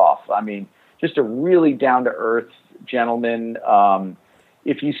hit it off. I mean, just a really down-to-earth gentleman.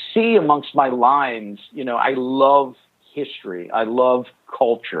 If you see amongst my lines, I love history. I love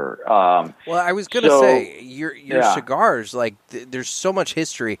culture. Well, I was going to say, your cigars, like, there's so much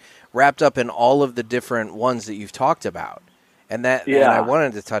history wrapped up in all of the different ones that you've talked about. And and I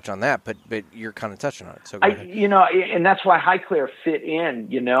wanted to touch on that, but you're kind of touching on it. So go ahead. And that's why Highclere fit in.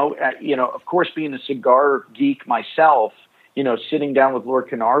 Of course, being a cigar geek myself, sitting down with Lord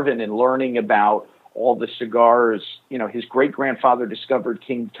Carnarvon and learning about all the cigars. His great grandfather discovered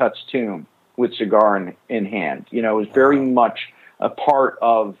King Tut's tomb with cigar in hand. It was very much a part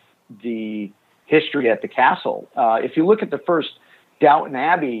of the history at the castle. If you look at the first Downton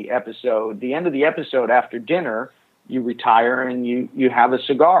Abbey episode, the end of the episode after dinner, you retire and you have a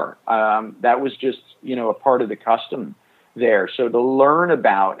cigar. That was just, a part of the custom there. So to learn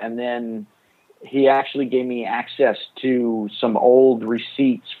about, and then he actually gave me access to some old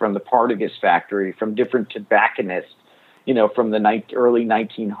receipts from the Partagas factory, from different tobacconists, from the early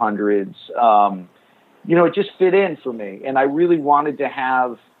 1900s. It just fit in for me. And I really wanted to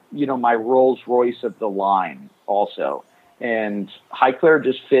have, my Rolls Royce of the line also. And Highclere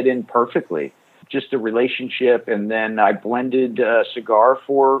just fit in perfectly. Just a relationship, and then I blended a cigar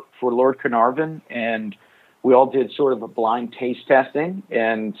for Lord Carnarvon, and we all did sort of a blind taste testing,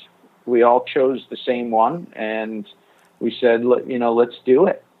 and we all chose the same one, and we said, let's do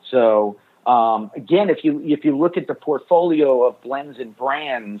it. So again, if you look at the portfolio of blends and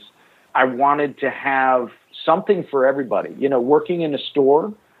brands, I wanted to have something for everybody. Working in a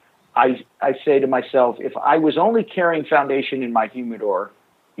store, I say to myself, if I was only carrying foundation in my humidor,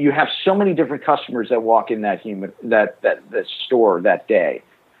 you have so many different customers that walk in that store that day.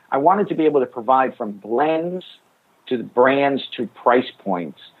 I wanted to be able to provide, from blends to the brands to price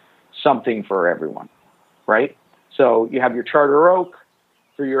points, something for everyone, right? So you have your Charter Oak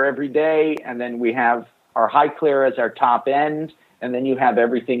for your everyday, and then we have our Highclere as our top end, and then you have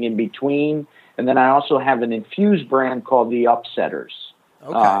everything in between. And then I also have an infused brand called the Upsetters,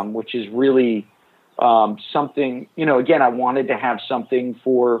 which is really something, again, I wanted to have something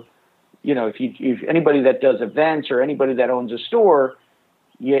for, if anybody that does events or anybody that owns a store,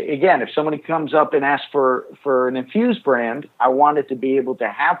 again, if somebody comes up and asks for an infused brand, I wanted to be able to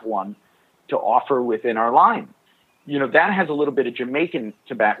have one to offer within our line. That has a little bit of Jamaican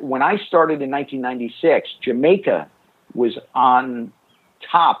tobacco. When I started in 1996, Jamaica was on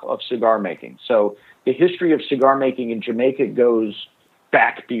top of cigar making. So the history of cigar making in Jamaica goes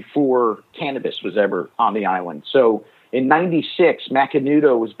back before cannabis was ever on the island. So in 96,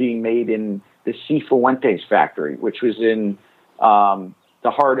 Macanudo was being made in the Cifuentes factory, which was in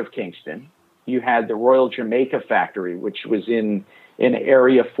the heart of Kingston. You had the Royal Jamaica factory, which was in an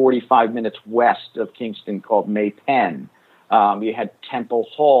area 45 minutes west of Kingston called Maypen. You had Temple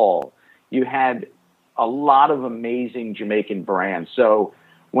Hall. You had a lot of amazing Jamaican brands. So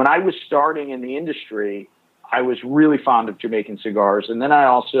when I was starting in the industry, I was really fond of Jamaican cigars. And then I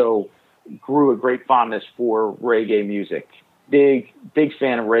also grew a great fondness for reggae music. Big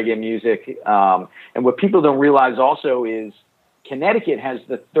fan of reggae music. And what people don't realize also is Connecticut has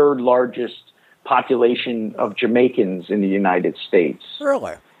the third largest population of Jamaicans in the United States.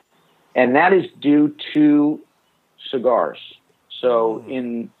 Really? And that is due to cigars. So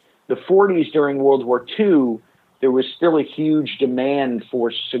in the 40s during World War II, there was still a huge demand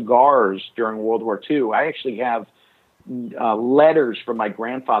for cigars during World War II. I actually have letters from my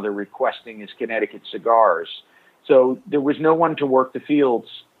grandfather requesting his Connecticut cigars. So there was no one to work the fields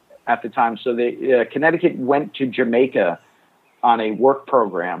at the time. So Connecticut went to Jamaica on a work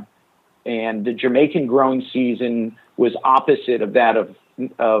program, and the Jamaican growing season was opposite of that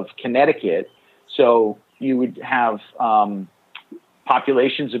of Connecticut. So you would have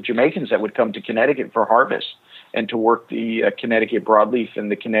populations of Jamaicans that would come to Connecticut for harvest and to work the Connecticut broadleaf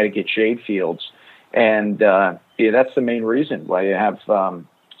and the Connecticut shade fields. And that's the main reason why you have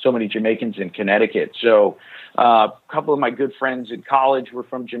so many Jamaicans in Connecticut. So a couple of my good friends in college were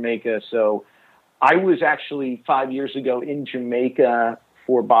from Jamaica. So I was actually 5 years ago in Jamaica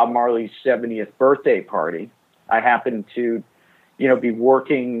for Bob Marley's 70th birthday party. I happened to, be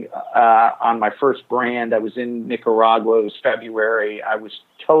working on my first brand. I was in Nicaragua. It was February. I was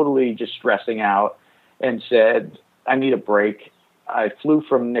totally just stressing out and said, I need a break. I flew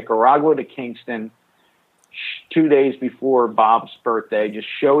from Nicaragua to Kingston 2 days before Bob's birthday, just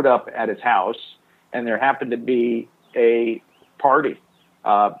showed up at his house, and there happened to be a party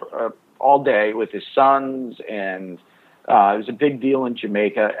all day with his sons, and it was a big deal in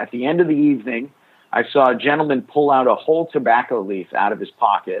Jamaica. At the end of the evening, I saw a gentleman pull out a whole tobacco leaf out of his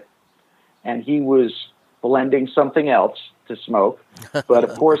pocket, and he was blending something else to smoke. But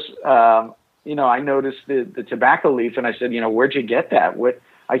of course, I noticed the tobacco leaf, and I said, where'd you get that?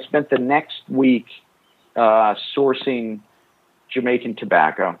 I spent the next week sourcing Jamaican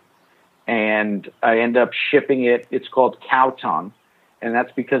tobacco, and I end up shipping it. It's called cow tongue, and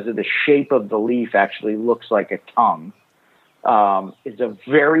that's because of the shape of the leaf actually looks like a tongue. It's a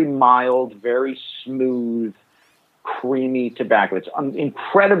very mild, very smooth, creamy tobacco. It's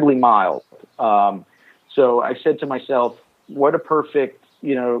incredibly mild. So I said to myself, what a perfect,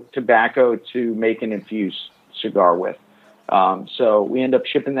 tobacco to make an infused cigar with. So we end up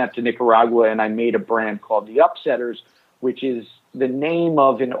shipping that to Nicaragua, and I made a brand called the Upsetters, which is the name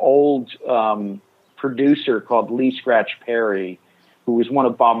of an old producer called Lee Scratch Perry, who was one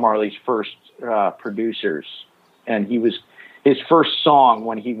of Bob Marley's first producers. And his first song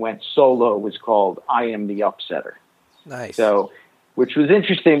when he went solo was called I Am the Upsetter. Nice. So, which was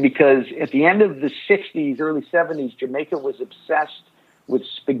interesting because at the end of the 60s, early 70s, Jamaica was obsessed with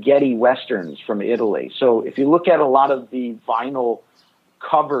spaghetti westerns from Italy. So if you look at a lot of the vinyl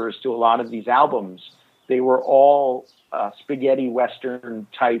covers to a lot of these albums, they were all spaghetti western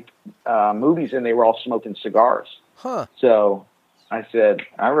type movies, and they were all smoking cigars. Huh. So I said,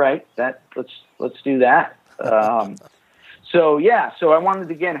 all right, let's do that. So I wanted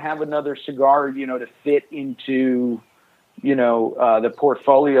to, again, have another cigar, to fit into, the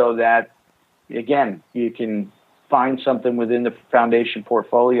portfolio that, again, you can find something within the foundation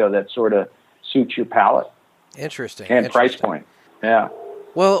portfolio that sort of suits your palate. Interesting. And price point. Yeah.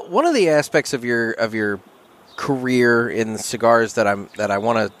 Well, one of the aspects of your career in cigars that I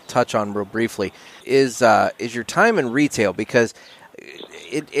want to touch on real briefly is your time in retail, because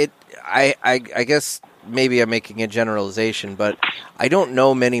I guess maybe I'm making a generalization, but I don't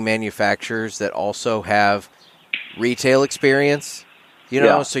know many manufacturers that also have retail experience.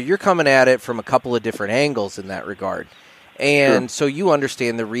 So you're coming at it from a couple of different angles in that regard. And so you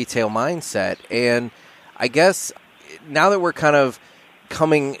understand the retail mindset. And I guess now that we're kind of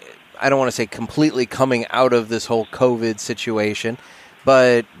coming, I don't want to say completely coming out of this whole COVID situation,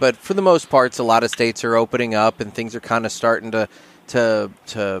 but for the most parts, a lot of states are opening up and things are kind of starting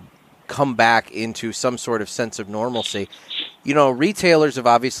to come back into some sort of sense of normalcy. Retailers have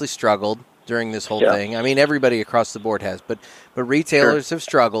obviously struggled during this whole thing. I mean, everybody across the board has, but retailers have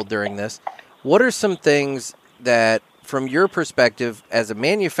struggled during this. What are some things that, from your perspective as a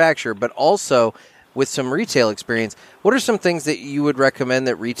manufacturer, but also with some retail experience, what are some things that you would recommend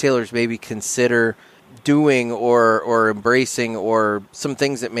that retailers maybe consider doing or embracing, or some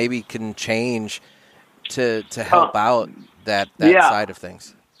things that maybe can change to help out that side of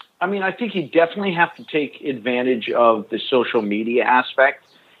things? I mean, I think you definitely have to take advantage of the social media aspect.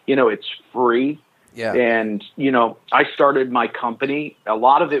 It's free. Yeah. And, I started my company. A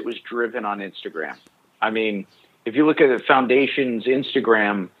lot of it was driven on Instagram. I mean, if you look at the foundation's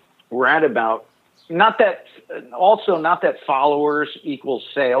Instagram, we're at about, not that followers equals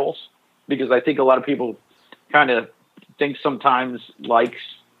sales, because I think a lot of people kind of think sometimes likes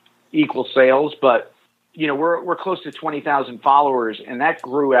equal sales, but we're close to 20,000 followers, and that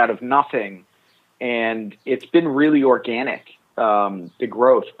grew out of nothing. And it's been really organic. the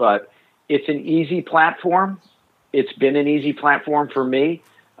growth, but it's an easy platform. It's been an easy platform for me,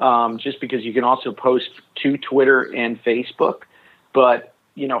 just because you can also post to Twitter and Facebook. But,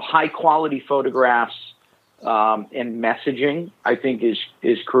 high quality photographs and messaging, I think, is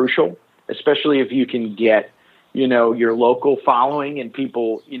crucial, especially if you can get, your local following and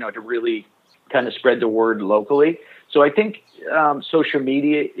people, to really kind of spread the word locally. So I think social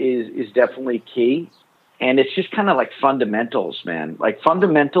media is definitely key. And it's just kind of like fundamentals, man. Like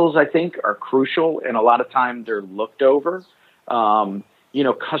fundamentals, I think, are crucial, and a lot of times they're looked over.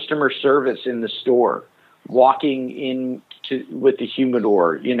 Customer service in the store, walking in with the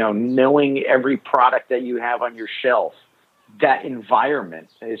humidor, knowing every product that you have on your shelf. That environment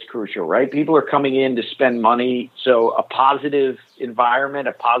is crucial, right? People are coming in to spend money, so a positive environment,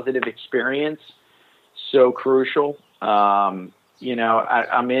 a positive experience, so crucial. I'm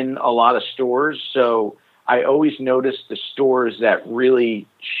in a lot of stores, so I always notice the stores that really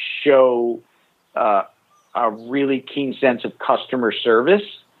show a really keen sense of customer service.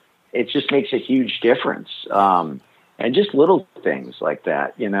 It just makes a huge difference. And just little things like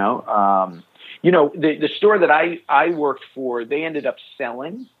that, the store that I worked for, they ended up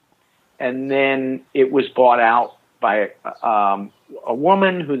selling, and then it was bought out by a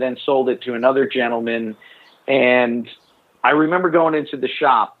woman who then sold it to another gentleman. And I remember going into the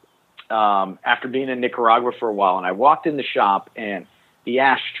shop after being in Nicaragua for a while, and I walked in the shop and the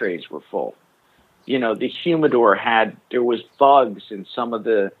ashtrays were full. The humidor there was bugs in some of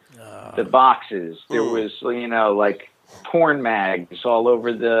the boxes. There was, like porn mags all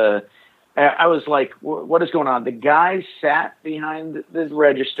over I was like, what is going on? The guy sat behind the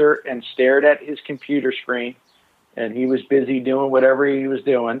register and stared at his computer screen, and he was busy doing whatever he was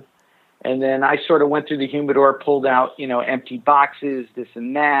doing. And then I sort of went through the humidor, pulled out, empty boxes, this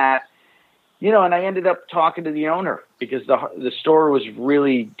and that. And I ended up talking to the owner because the store was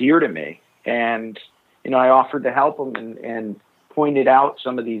really dear to me. And, I offered to help him and pointed out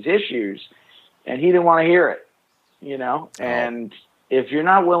some of these issues, and he didn't want to hear it, And if you're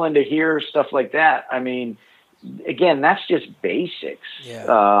not willing to hear stuff like that, I mean, again, that's just basics.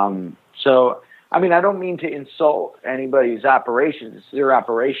 Yeah. So, I mean, I don't mean to insult anybody's operations. It's their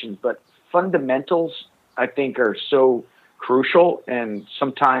operations, but fundamentals, I think, are so crucial and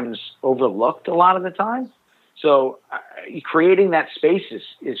sometimes overlooked a lot of the time. So creating that space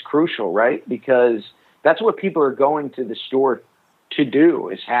is crucial, right? Because that's what people are going to the store to do,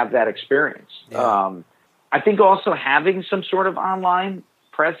 is have that experience. Yeah. I think also having some sort of online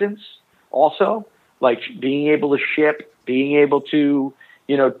presence also, like being able to ship, being able to,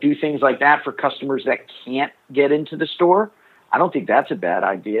 do things like that for customers that can't get into the store. I don't think that's a bad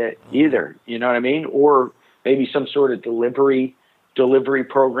idea either. You know what I mean? Or maybe some sort of delivery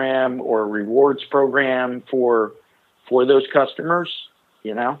program or rewards program for those customers.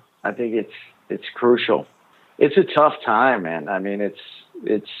 I think it's crucial. It's a tough time, man. I mean,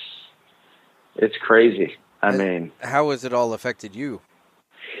 it's crazy. I mean, how has it all affected you?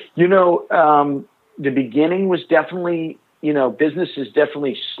 The beginning was definitely, business is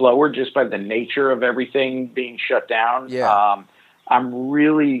definitely slower just by the nature of everything being shut down. Yeah. I'm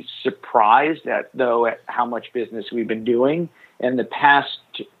really surprised at how much business we've been doing. And the past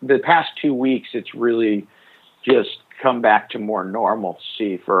 2 weeks, it's really just come back to more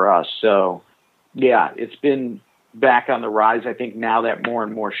normalcy for us. So, yeah, it's been back on the rise. I think now that more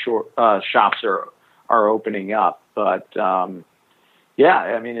and more shops are opening up. But yeah,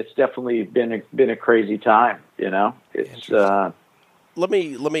 I mean, it's definitely been a crazy time. It's let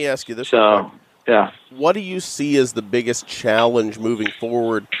me ask you this. So yeah, what do you see as the biggest challenge moving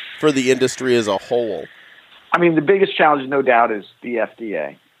forward for the industry as a whole? I mean, the biggest challenge, no doubt, is the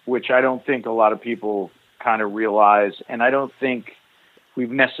FDA, which I don't think a lot of people kind of realize, and I don't think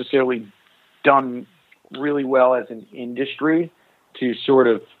we've necessarily done really well as an industry to sort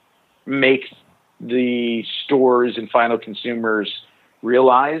of make the stores and final consumers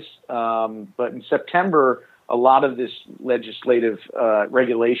realize. But in September, a lot of this legislative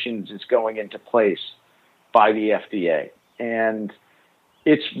regulations is going into place by the FDA. And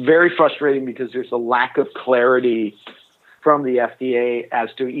it's very frustrating because there's a lack of clarity from the FDA as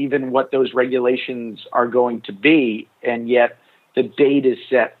to even what those regulations are going to be. And yet the date is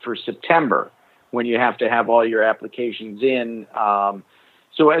set for September when you have to have all your applications in.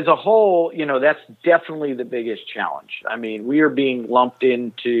 So as a whole, that's definitely the biggest challenge. I mean, we are being lumped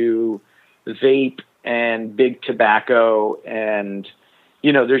into vape and big tobacco, and,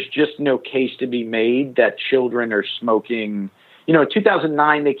 there's just no case to be made that children are smoking. In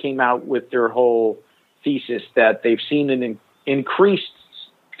 2009, they came out with their whole thesis that they've seen an increased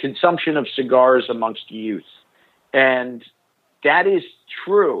consumption of cigars amongst youth. And that is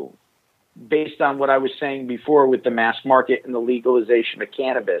true based on what I was saying before with the mass market and the legalization of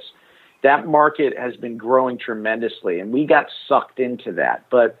cannabis. That market has been growing tremendously, and we got sucked into that.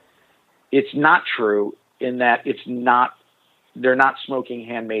 But it's not true in that they're not smoking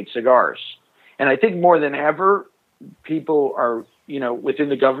handmade cigars. And I think more than ever, people are, within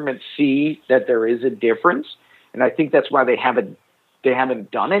the government see that there is a difference. And I think that's why they haven't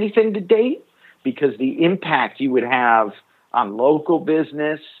done anything to date, because the impact you would have on local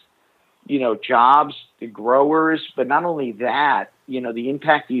business, jobs, the growers, but not only that, the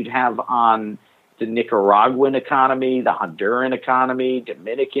impact you'd have on the Nicaraguan economy, the Honduran economy,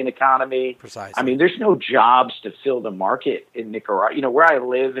 Dominican economy. Precisely. I mean, there's no jobs to fill the market in Nicaragua. Where I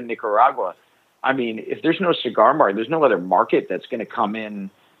live in Nicaragua, I mean, if there's no cigar market, there's no other market that's going to come in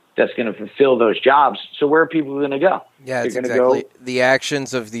that's going to fulfill those jobs. So where are people going to go? Yeah, it's exactly. The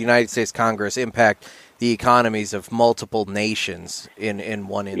actions of the United States Congress impact the economies of multiple nations in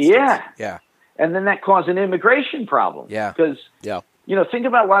one instance. Yeah. And then that caused an immigration problem. Yeah. Because, think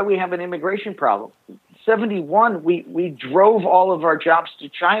about why we have an immigration problem. 71, we drove all of our jobs to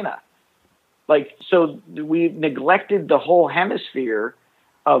China. So we neglected the whole hemisphere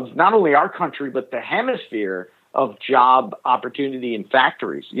of not only our country, but the hemisphere of job opportunity in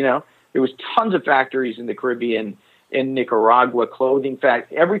factories. There was tons of factories in the Caribbean, in Nicaragua, clothing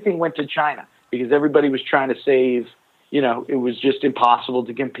factories. Everything went to China because everybody was trying to save. It was just impossible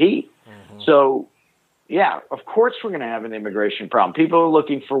to compete. Mm-hmm. So, of course we're going to have an immigration problem. People are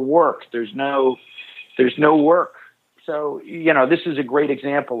looking for work. There's no work. So, this is a great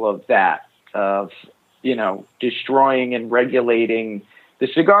example of that, of, destroying and regulating the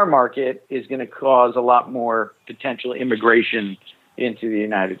cigar market is going to cause a lot more potential immigration into the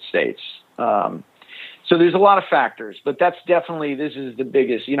United States. So there's a lot of factors, but this is the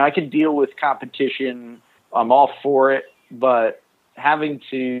biggest. I can deal with competition. I'm all for it, but having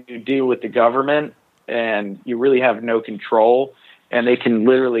to deal with the government and you really have no control and they can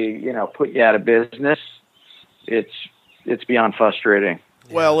literally, put you out of business, it's beyond frustrating.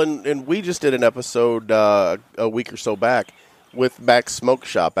 Well, and we just did an episode a week or so back with Max Smoke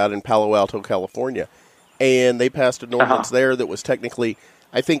Shop out in Palo Alto, California. And they passed an ordinance there that was technically,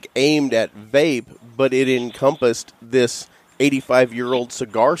 I think, aimed at vape, but it encompassed this 85-year-old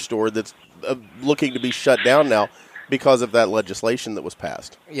cigar store that's looking to be shut down now because of that legislation that was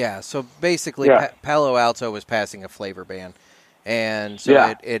passed. Yeah, so basically Palo Alto was passing a flavor ban. And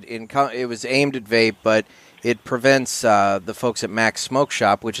so it was aimed at vape, but it prevents the folks at Max Smoke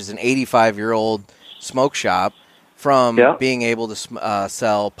Shop, which is an 85-year-old smoke shop, from being able to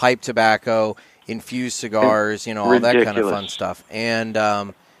sell pipe tobacco, infused cigars, all that kind of fun stuff. And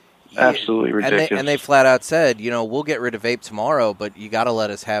absolutely ridiculous. And they flat out said, we'll get rid of vape tomorrow, but you got to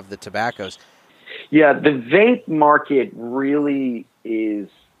let us have the tobaccos. Yeah, the vape market really is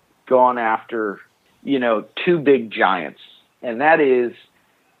gone after, two big giants. And that is,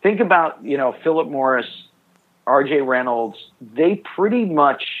 think about, Philip Morris, R.J. Reynolds. They pretty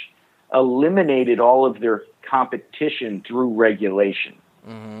much eliminated all of their competition through regulation,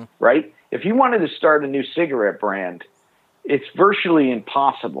 right? If you wanted to start a new cigarette brand, it's virtually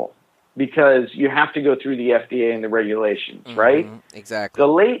impossible because you have to go through the FDA and the regulations, right? Exactly.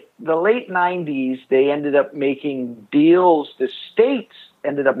 The late 90s, they ended up making deals. The states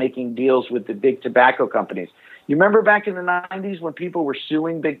ended up making deals with the big tobacco companies. You remember back in the 90s when people were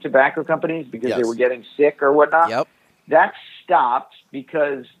suing big tobacco companies because they were getting sick or whatnot? Yep. That stopped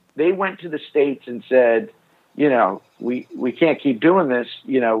because they went to the states and said, we can't keep doing this.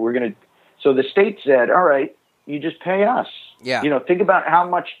 So the state said, all right, you just pay us. Yeah. Think about how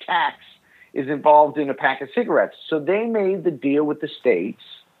much tax is involved in a pack of cigarettes. So they made the deal with the states.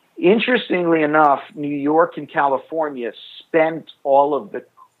 Interestingly enough, New York and California spent all of the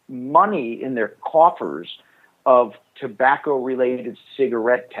money in their coffers of tobacco-related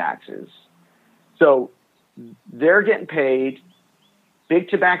cigarette taxes. So they're getting paid. Big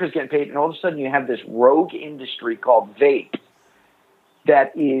tobacco's getting paid, and all of a sudden you have this rogue industry called vape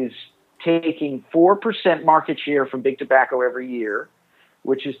that is taking 4% market share from big tobacco every year,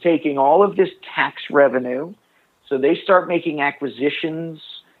 which is taking all of this tax revenue. So they start making acquisitions,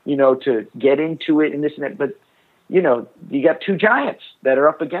 to get into it and this and that. But, you got two giants that are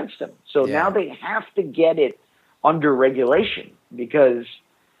up against them. So now they have to get it under regulation because,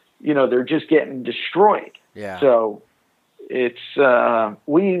 they're just getting destroyed. Yeah. So it's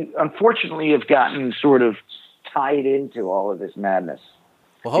we unfortunately have gotten sort of tied into all of this madness.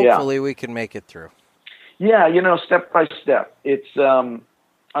 Well, hopefully we can make it through. Yeah, step by step. It's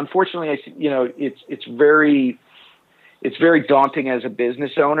unfortunately, it's very daunting as a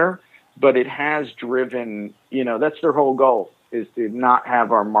business owner, but it has driven. That's their whole goal is to not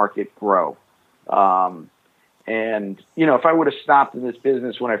have our market grow. And, if I would have stopped in this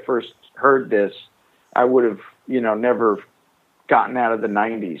business when I first heard this, I would have, never gotten out of the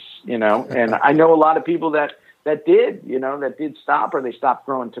 90s, and I know a lot of people that did stop, or they stopped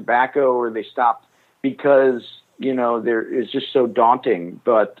growing tobacco, or they stopped because, there is just so daunting.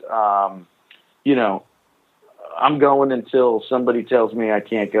 But, I'm going until somebody tells me I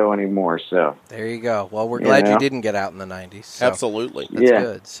can't go anymore. So there you go. Well, we're glad you didn't get out in the 90s. So absolutely. That's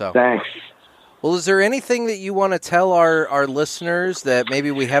good. So thanks. Well, is there anything that you want to tell our listeners that maybe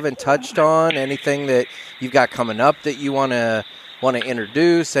we haven't touched on? Anything that you've got coming up that you want to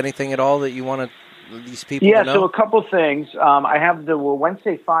introduce? Anything at all that you want these people to know? So a couple things. I have the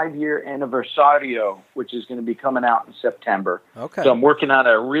Wednesday 5-year anniversario, which is going to be coming out in September. Okay. So I'm working on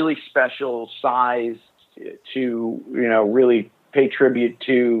a really special size to, really pay tribute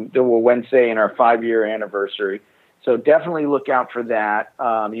to the Wednesday and our 5-year anniversary. So definitely look out for that.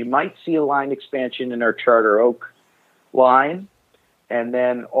 You might see a line expansion in our Charter Oak line, and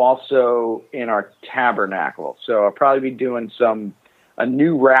then also in our Tabernacle. So I'll probably be doing a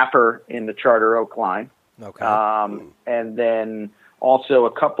new wrapper in the Charter Oak line. Okay. And then also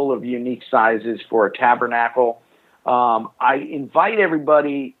a couple of unique sizes for a Tabernacle. I invite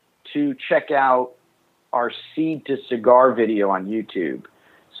everybody to check out our Seed to Cigar video on YouTube.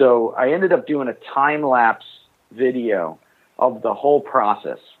 So I ended up doing a time-lapse video of the whole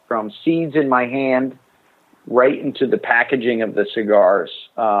process, from seeds in my hand right into the packaging of the cigars.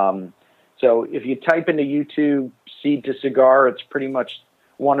 So if you type into YouTube Seed to Cigar, it's pretty much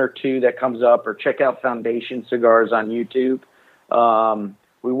one or two that comes up, or check out Foundation Cigars on YouTube.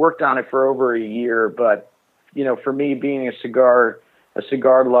 We worked on it for over a year, but for me, being a cigar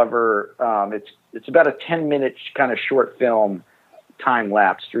lover, it's about a 10-minute kind of short film time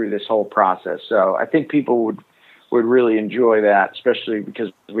lapse through this whole process. So I think people would really enjoy that, especially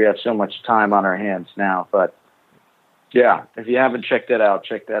because we have so much time on our hands now. But yeah, if you haven't checked that out,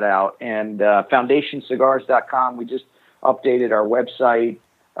 check that out. And foundationcigars.com, we just updated our website,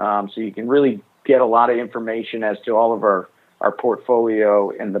 so you can really get a lot of information as to all of our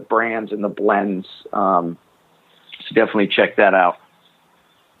portfolio and the brands and the blends. So definitely check that out.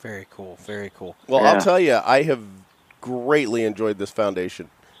 Very cool. Very cool. Well, I'll tell you, I have greatly enjoyed this foundation.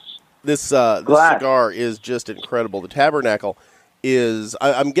 This cigar is just incredible. The Tabernacle is,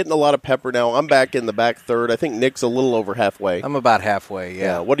 I'm getting a lot of pepper now. I'm back in the back third. I think Nick's a little over halfway. I'm about halfway,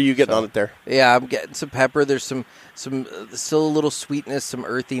 yeah. What are you getting on it there? Yeah, I'm getting some pepper. There's some still a little sweetness, some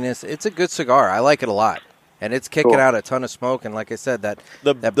earthiness. It's a good cigar. I like it a lot. And it's kicking out a ton of smoke. And like I said, that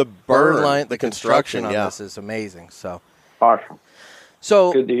burn line, the construction on this is amazing. So awesome.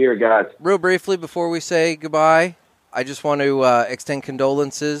 So good to hear, guys. Real briefly, before we say goodbye, I just want to extend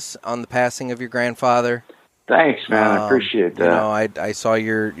condolences on the passing of your grandfather. Thanks, man. I appreciate that. I saw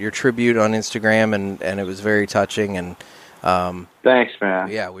your tribute on Instagram, and it was very touching. And thanks, man.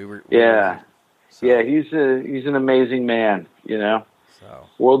 Yeah, we were. So. Yeah, he's an amazing man. So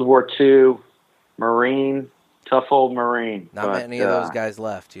World War II, Marine, tough old Marine. Not many of those guys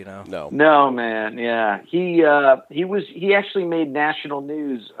left, No, man. Yeah, he actually made national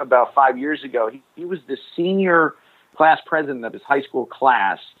news about 5 years ago. He was the senior class president of his high school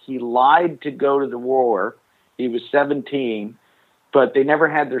class. He lied to go to the war. He was 17, but they never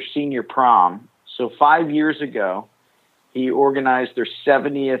had their senior prom. So 5 years ago, he organized their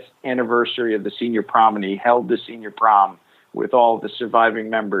 70th anniversary of the senior prom, and he held the senior prom with all the surviving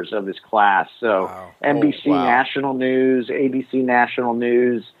members of his class. So wow. NBC National News, ABC National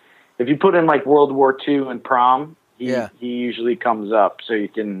News. If you put in like World War II and prom, he usually comes up. So you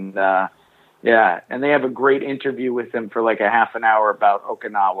can, and they have a great interview with him for like a half an hour about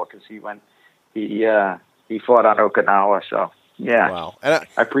Okinawa, because he fought on Okinawa. So wow, and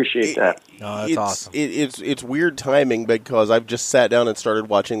I appreciate that. No, that's awesome. It's weird timing, because I've just sat down and started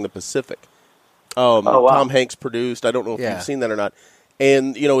watching The Pacific. Tom Hanks produced. I don't know if you've seen that or not.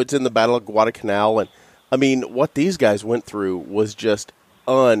 And, it's in the Battle of Guadalcanal. And, I mean, what these guys went through was just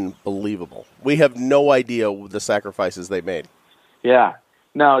unbelievable. We have no idea the sacrifices they made. Yeah.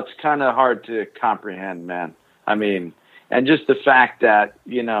 No, it's kind of hard to comprehend, man. I mean, and just the fact that,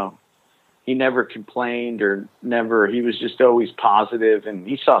 he never complained he was just always positive, and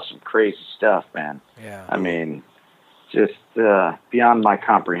he saw some crazy stuff, man. Yeah. I mean, just beyond my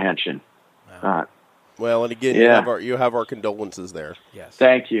comprehension. Well, and again, you have our condolences there. Yes.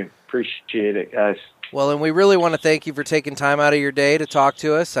 Thank you. Appreciate it, guys. Well, and we really want to thank you for taking time out of your day to talk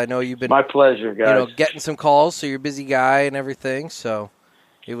to us. I know you've been my pleasure, guys. Getting some calls, so you're a busy guy and everything. So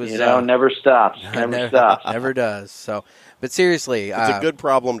It was never stops. Never stops. Never does. So, but seriously, it's a good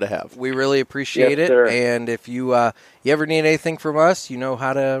problem to have. We really appreciate it. Sir. And if you ever need anything from us, you know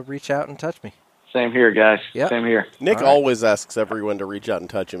how to reach out and touch me. Same here, guys. Yep. Same here. Nick always asks everyone to reach out and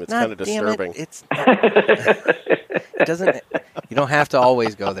touch him. It's kind of disturbing. It doesn't. You don't have to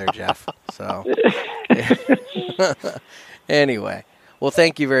always go there, Jeff. So, anyway, well,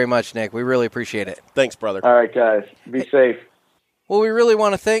 thank you very much, Nick. We really appreciate it. Thanks, brother. All right, guys. Be safe. Well, we really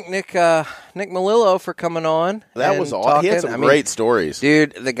want to thank Nick Melillo for coming on. That was awesome. He had some great stories.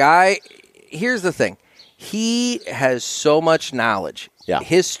 Dude, the guy, here's the thing. He has so much knowledge. Yeah.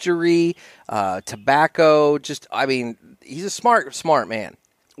 History, tobacco, he's a smart man.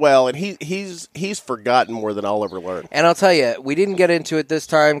 Well, and he's forgotten more than I'll ever learn. And I'll tell you, we didn't get into it this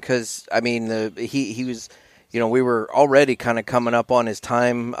time because, he was, we were already kind of coming up on his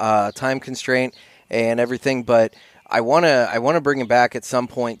time constraint and everything, but I want to bring him back at some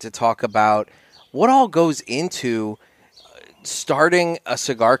point to talk about what all goes into starting a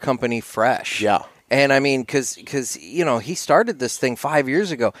cigar company fresh. Yeah. And because he started this thing 5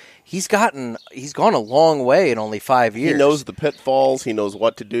 years ago. He's gone a long way in only 5 years. He knows the pitfalls. He knows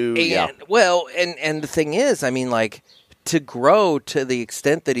what to do. Well, and the thing is, to grow to the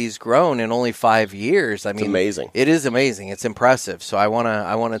extent that he's grown in only 5 years, it's amazing. It is amazing. It's impressive. So I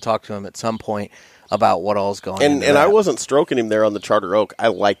want to talk to him at some point about what all's going on. And I wasn't stroking him there on the Charter Oak. I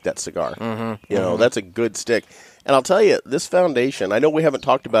like that cigar. Mm-hmm. That's a good stick. And I'll tell you, this foundation, I know we haven't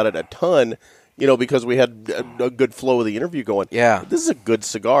talked about it a ton, because we had a good flow of the interview going. Yeah. This is a good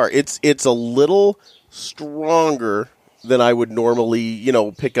cigar. It's a little stronger than I would normally,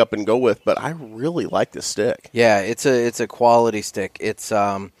 pick up and go with, but I really like this stick. Yeah, it's a quality stick. It's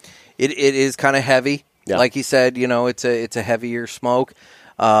it is kind of heavy. Yeah. Like he said, it's a heavier smoke.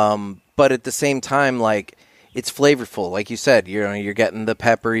 But at the same time, it's flavorful. Like you said, you're getting the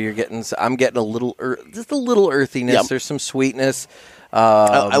pepper. I'm getting a little earthiness. Yep. There's some sweetness.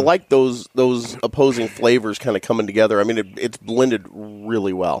 I like those opposing flavors kind of coming together. It's blended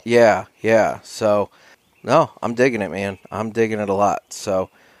really well. Yeah. So, no, I'm digging it, man. I'm digging it a lot. So,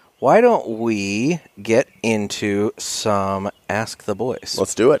 why don't we get into some Ask the Boys?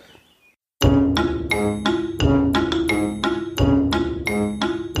 Let's do it.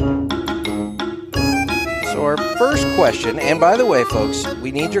 So our first question, and by the way, folks,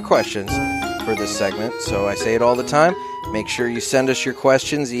 we need your questions for this segment, so I say it all the time. Make sure you send us your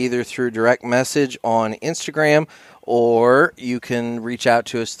questions either through direct message on Instagram, or you can reach out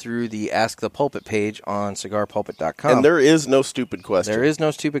to us through the Ask the Pulpit page on cigarpulpit.com. And there is no stupid question. There is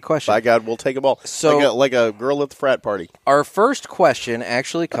no stupid question. By God, we'll take them all. So, like a girl at the frat party. Our first question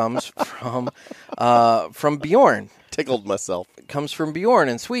actually comes from Bjorn. Tickled myself. It comes from Bjorn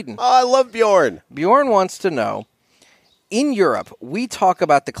in Sweden. Oh, I love Bjorn. Bjorn wants to know, in Europe, we talk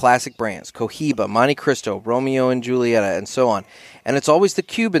about the classic brands, Cohiba, Monte Cristo, Romeo and Julieta, and so on. And it's always the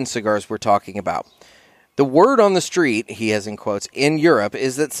Cuban cigars we're talking about. The word on the street, he has in quotes, in Europe,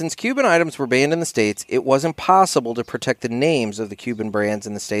 is that since Cuban items were banned in the States, it was impossible to protect the names of the Cuban brands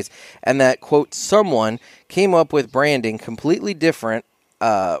in the States, and that, quote, someone came up with branding completely different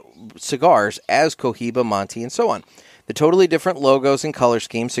cigars as Cohiba, Monte, and so on. The totally different logos and color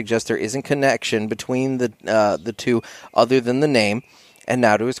schemes suggest there isn't connection between the two other than the name. And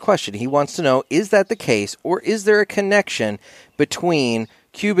now to his question. He wants to know, is that the case, or is there a connection between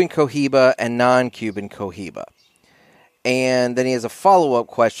Cuban Cohiba and non-Cuban Cohiba? And then he has a follow-up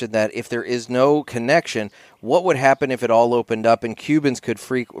question that if there is no connection, what would happen if it all opened up and Cubans could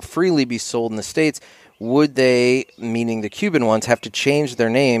freely be sold in the States? Would they, meaning the Cuban ones, have to change their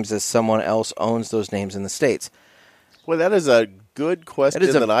names as someone else owns those names in the States? Well, that is a good question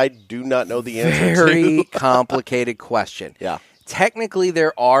that I do not know the answer to. Very complicated question. Yeah. Technically,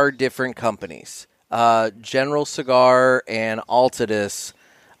 there are different companies. General Cigar and Altadis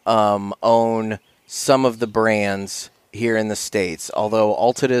own some of the brands here in the States, although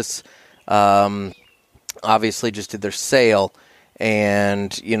Altadis obviously just did their sale,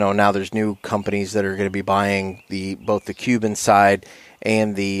 and now there's new companies that are going to be buying both the Cuban side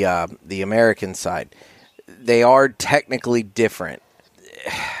and the American side. They are technically different.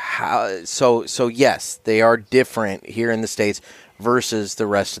 So yes, they are different here in the States versus the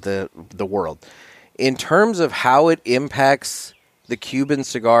rest of the world. In terms of how it impacts the Cuban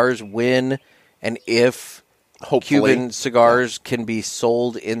cigars when and if Hopefully. Cuban cigars can be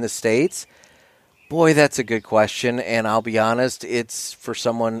sold in the States, boy, that's a good question. And I'll be honest, it's for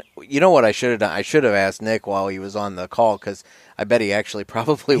someone. You know what I should have done? I should have asked Nick while he was on the call, because I bet he actually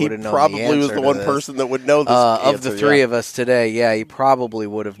probably would have known the answer. He probably was the one person that would know this of the three of us today. Yeah, he probably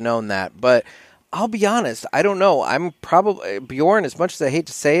would have known that. But I'll be honest. I don't know. I'm probably, Bjorn, as much as I hate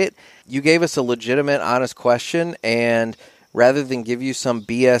to say it, you gave us a legitimate, honest question, and rather than give you some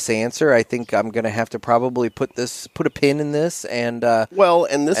BS answer, I think I'm going to have to probably put a pin in this and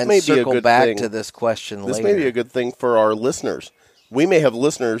this may be a good back thing to this question This later. may be a good thing for our listeners. We may have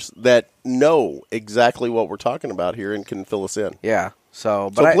listeners that know exactly what we're talking about here and can fill us in. Yeah. So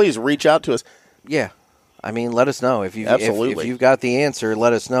please reach out to us. Yeah. I mean, let us know. If you've got the answer,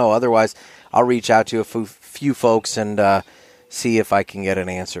 let us know. Otherwise, I'll reach out to a few folks and see if I can get an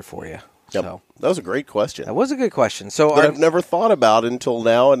answer for you. Yep. So that was a great question. That was a good question. So that I've never thought about until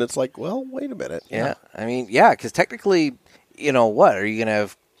now, and it's like, well, wait a minute. Yeah. I mean, because technically, what? Are you going to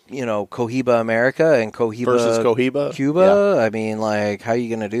have, Cohiba America and Cohiba versus Cohiba? Cuba? Yeah. I mean, like, how are you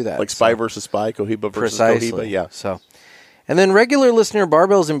going to do that? Like Spy versus Spy, Cohiba versus Precisely. Cohiba? Yeah. So... And then regular listener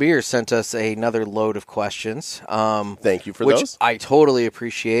Barbells and Beers sent us another load of questions. Thank you for which those. I totally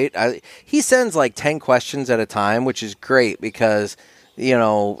appreciate. He sends like 10 questions at a time, which is great because,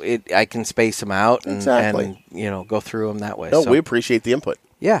 I can space them out and go through them that way. No, we appreciate the input.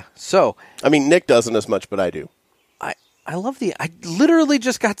 Yeah. So, I mean, Nick doesn't as much, but I do. I love I literally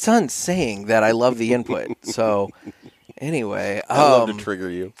just got done saying that I love the input. So, anyway. I love to trigger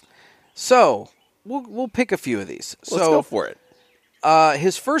you. So... We'll pick a few of these. Let's go for it.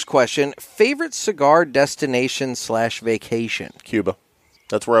 His first question, favorite cigar destination / vacation? Cuba.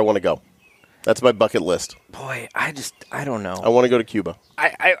 That's where I want to go. That's my bucket list. Boy, I don't know. I want to go to Cuba.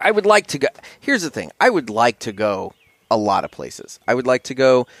 I would like to go. Here's the thing. I would like to go a lot of places. I would like to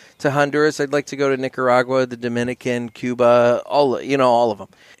go to Honduras. I'd like to go to Nicaragua, the Dominican, Cuba, all of them.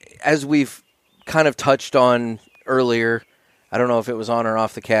 As we've kind of touched on earlier, I don't know if it was on or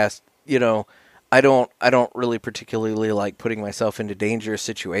off the cast, I don't really particularly like putting myself into dangerous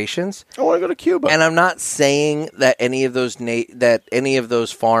situations. I want to go to Cuba. And I'm not saying that any of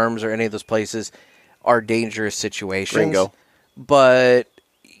those farms or any of those places are dangerous situations. Gringo. But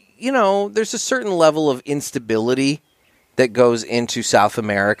there's a certain level of instability that goes into South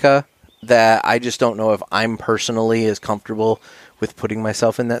America that I just don't know if I'm personally as comfortable with putting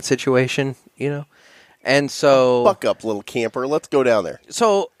myself in that situation, And so buck up, little camper. Let's go down there.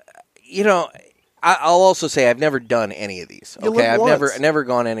 So, I'll also say I've never done any of these. Okay, I've never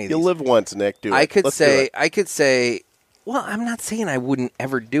gone any of these. You live once, Nick. Do it. I could say. Well, I'm not saying I wouldn't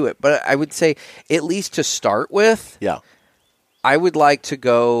ever do it, but I would say at least to start with. Yeah. I would like to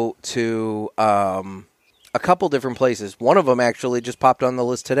go to a couple different places. One of them actually just popped on the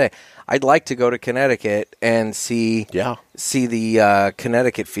list today. I'd like to go to Connecticut and see the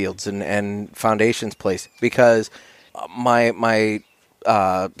Connecticut Fields and Foundations place because my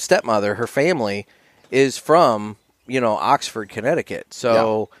stepmother, her family, is from, Oxford, Connecticut.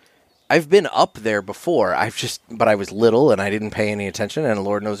 So I've been up there before. But I was little and I didn't pay any attention, and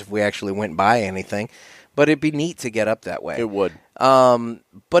Lord knows if we actually went by anything. But it'd be neat to get up that way. It would.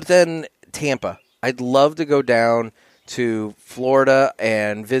 But then Tampa. I'd love to go down to Florida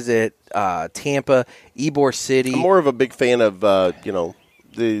and visit Tampa, Ybor City. I'm more of a big fan of,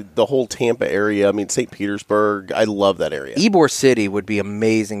 the whole Tampa area. I mean, St. Petersburg. I love that area. Ybor City would be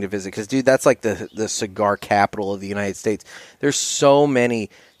amazing to visit because, dude, that's like the cigar capital of the United States. There's so many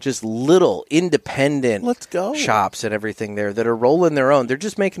just little independent shops and everything there that are rolling their own. They're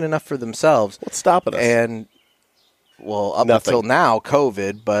just making enough for themselves. What's stopping us? And, up until now,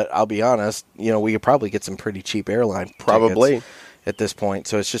 COVID, but I'll be honest, we could probably get some pretty cheap airline tickets at this point.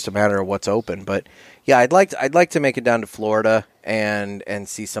 So it's just a matter of what's open. But, yeah, I'd like to make it down to Florida and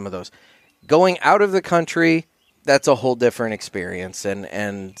see some of those. Going out of the country, that's a whole different experience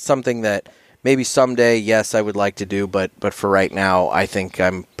and something that maybe someday, yes, I would like to do, but for right now, I think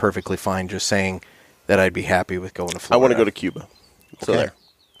I'm perfectly fine just saying that I'd be happy with going to Florida. I want to go to Cuba. So there.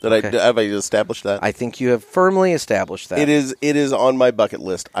 Have I established that? I think you have firmly established that. It is on my bucket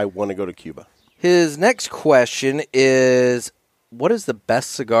list. I want to go to Cuba. His next question is, what is the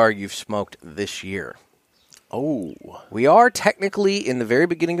best cigar you've smoked this year? Oh. We are technically in the very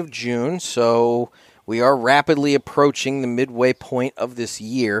beginning of June, so we are rapidly approaching the midway point of this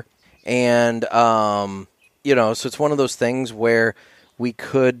year. And, so it's one of those things where we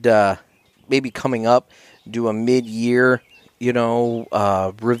could maybe coming up do a mid-year,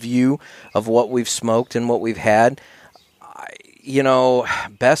 review of what we've smoked and what we've had.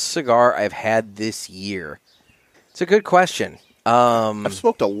 Best cigar I've had this year. It's a good question. I've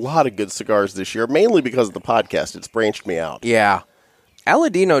smoked a lot of good cigars this year, mainly because of the podcast. It's branched me out. Yeah.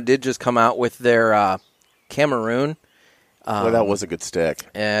 Aladino did just come out with their Cameroon. That was a good stick.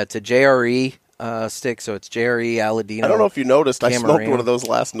 It's a JRE stick, so it's JRE, Aladino. I don't know if you noticed, Cameroon. I smoked one of those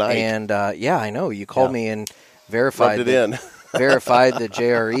last night. And, I know. You called me and verified Rubbed it in. verified that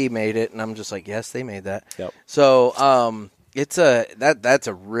JRE made it, and I'm just like, yes, they made that. Yep. So that's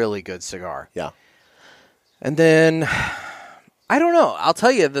a really good cigar. Yeah. And then, I don't know. I'll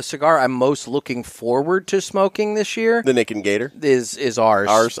tell you, the cigar I'm most looking forward to smoking this year The Nick and Gator is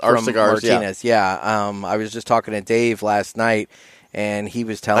ours. Our from cigars, Martinez. Yeah. I was just talking to Dave last night, and he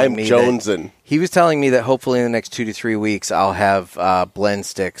was telling me that hopefully in the next 2 to 3 weeks I'll have blend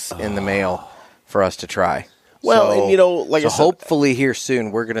sticks in the mail for us to try. Well, so, and like I said, hopefully here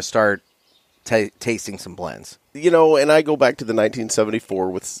soon we're going to start tasting some blends. And I go back to the 1974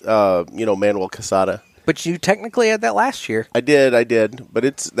 with Manuel Quesada. But you technically had that last year. I did, but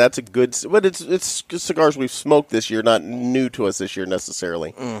it's cigars we've smoked this year, not new to us this year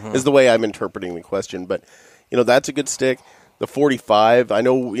necessarily. Mm-hmm. Is the way I'm interpreting the question, but that's a good stick. The 45, I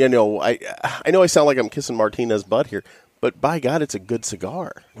know, I know I sound like I'm kissing Martinez's butt here, but by God, it's a good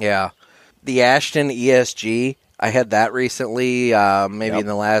cigar. Yeah. The Ashton ESG, I had that recently, maybe in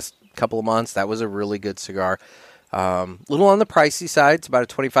the last couple of months. That was a really good cigar. Little on the pricey side. It's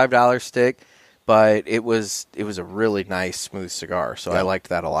about a $25 stick, but it was a really nice, smooth cigar, so I liked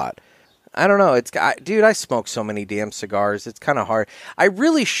that a lot. I don't know. Dude, I smoke so many damn cigars. It's kind of hard. I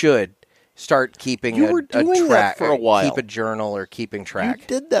really should start keeping a track that for a while. Keep a journal or keeping track. You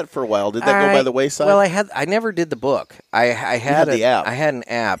did that for a while. Did that go by the wayside? Well, I never did the book. I had the app. I had an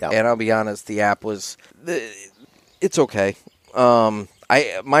app, and I'll be honest, the app was it's okay.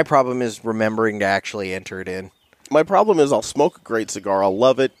 My problem is remembering to actually enter it in. My problem is I'll smoke a great cigar, I'll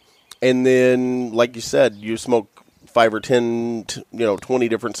love it, and then, like you said, you smoke 5 or 10, 20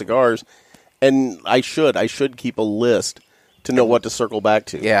 different cigars, and I should keep a list to know what to circle back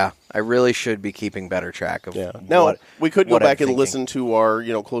to. Yeah, I really should be keeping better track of. Yeah. Now we could go back and listen to our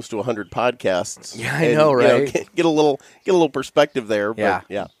close to 100 podcasts. Yeah, I know, right? Get a little perspective there. But,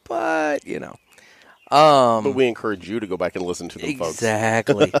 but but we encourage you to go back and listen to them, folks.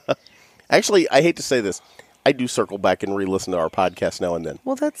 Exactly. Actually, I hate to say this, I do circle back and re-listen to our podcast now and then.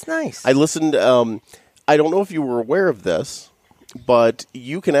 Well, that's nice. I listened. I don't know if you were aware of this, but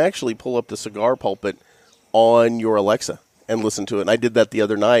you can actually pull up the Cigar Pulpit on your Alexa and listen to it. And I did that the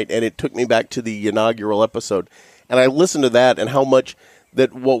other night, and it took me back to the inaugural episode. And I listened to that and how much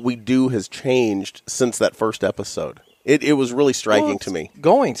that what we do has changed since that first episode. It was really striking to me.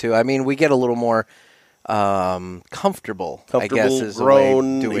 Going to. I mean, we get a little more comfortable, I guess, is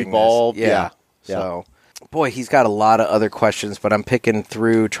grown, the way of doing evolved. this. Yeah. So, boy, he's got a lot of other questions, but I'm picking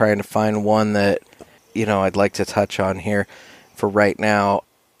through trying to find one that, I'd like to touch on here for right now.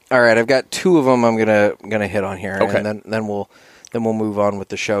 All right, I've got 2 of them I'm gonna hit on here, okay. And then we'll move on with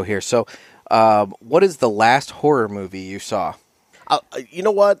the show here. So, what is the last horror movie you saw? You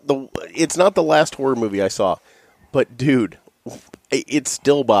know what? It's not the last horror movie I saw, but dude, it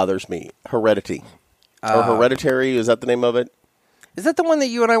still bothers me. Hereditary, is that the name of it? Is that the one that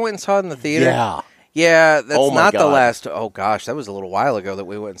you and I went and saw in the theater? Yeah. Yeah, that's not the God. last. Oh, gosh, that was a little while ago that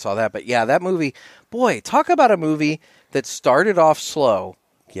we went and saw that. But, yeah, that movie, boy, talk about a movie that started off slow.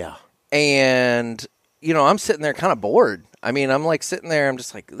 Yeah. And, I'm sitting there kind of bored. I mean, I'm like sitting there, I'm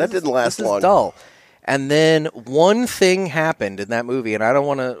just like, that didn't last long. This is dull. And then one thing happened in that movie, and I don't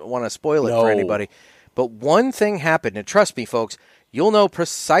want to spoil it for anybody, but one thing happened, and trust me, folks, you'll know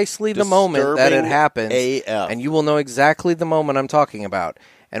precisely the moment that it happens, and you will know exactly the moment I'm talking about.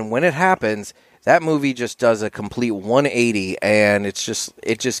 And when it happens, that movie just does a complete 180, and it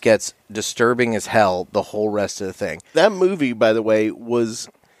just gets disturbing as hell the whole rest of the thing. That movie, by the way, was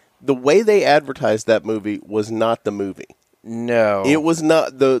the way they advertised that movie was not the movie. No. It was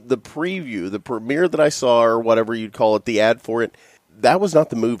not the preview, the premiere that I saw, or whatever you'd call it, the ad for it. That was not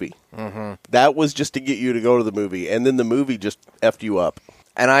the movie. Mm-hmm. That was just to get you to go to the movie, and then the movie just effed you up.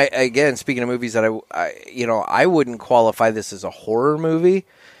 And again, speaking of movies that I wouldn't qualify this as a horror movie,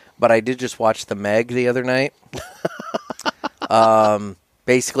 but I did just watch The Meg the other night.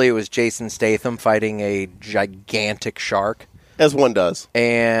 Basically, it was Jason Statham fighting a gigantic shark. As one does.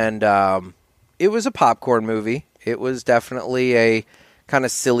 And it was a popcorn movie. It was definitely a kind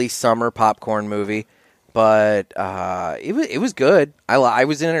of silly summer popcorn movie, but it was good. I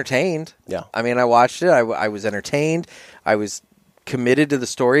was entertained. Yeah. I mean, I watched it. I was entertained. I was committed to the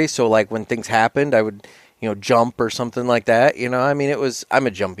story. So, like, when things happened, I would, jump or something like that. I mean, I'm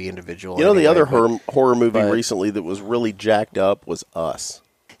a jumpy individual. The other horror movie recently that was really jacked up was Us.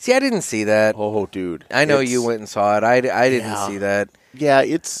 See, I didn't see that. Oh, dude. I know you went and saw it. I didn't see that. Yeah, I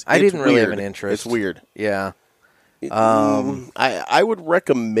didn't really weird. have an interest. It's weird. Yeah. I would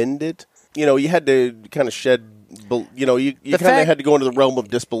recommend it. You had to kind of shed you kind of had to go into the realm of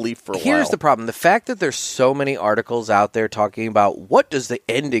disbelief for a while. Here's the problem. The fact that there's so many articles out there talking about what does the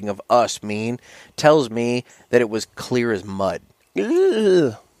ending of Us mean tells me that it was clear as mud.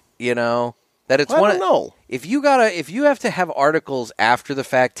 Ugh. That it's I don't know. If you have to have articles after the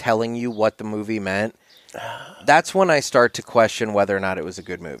fact telling you what the movie meant, that's when I start to question whether or not it was a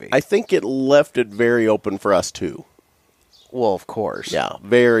good movie. I think it left it very open for us too. Well, of course. Yeah,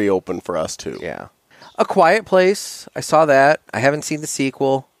 very open for us too. Yeah. A Quiet Place. I saw that. I haven't seen the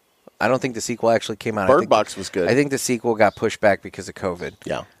sequel. I don't think the sequel actually came out. Bird Box was good. I think the sequel got pushed back because of COVID.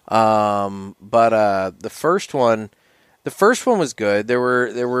 Yeah. But the first one was good.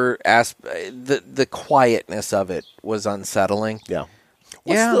 The quietness of it was unsettling. Yeah.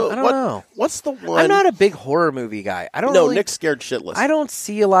 I don't know. What's the one? I'm not a big horror movie guy. Nick's scared shitless. I don't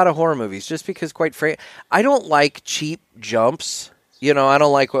see a lot of horror movies just because, quite frankly, I don't like cheap jumps. I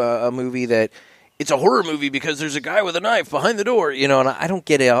don't like a movie that it's a horror movie because there's a guy with a knife behind the door. And I don't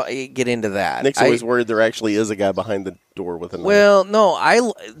get into that. Nick's always worried there actually is a guy behind the door with a knife. Well,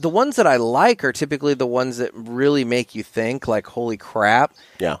 no, the ones that I like are typically the ones that really make you think, like, holy crap.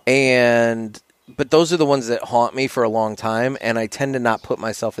 Yeah. But those are the ones that haunt me for a long time, and I tend to not put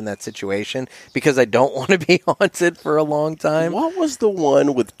myself in that situation because I don't want to be haunted for a long time. What was the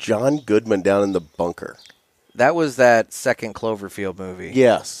one with John Goodman down in the bunker? That was that second Cloverfield movie.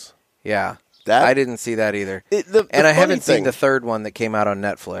 Yes. Yeah. I didn't see that either. And I haven't seen the third one that came out on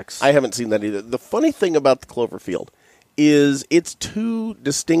Netflix. I haven't seen that either. The funny thing about the Cloverfield is it's two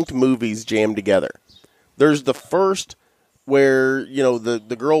distinct movies jammed together. There's the first where,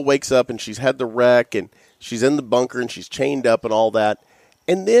 the girl wakes up and she's had the wreck and she's in the bunker and she's chained up and all that.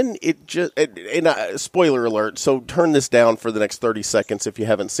 And then it just, spoiler alert, so turn this down for the next 30 seconds if you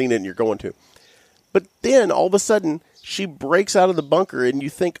haven't seen it and you're going to. But then all of a sudden she breaks out of the bunker and you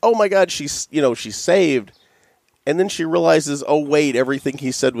think, oh my God, she's saved. And then she realizes, oh wait, everything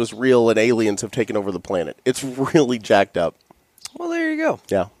he said was real and aliens have taken over the planet. It's really jacked up. Well, there you go.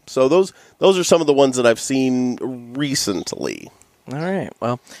 Yeah. So those are some of the ones that I've seen recently. All right.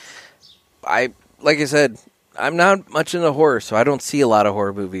 Well, like I said, I'm not much into horror, so I don't see a lot of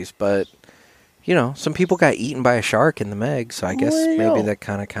horror movies. But, some people got eaten by a shark in the Meg, so I guess maybe that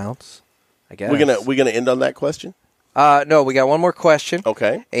kind of counts. I guess. We're gonna end on that question? No, we got one more question.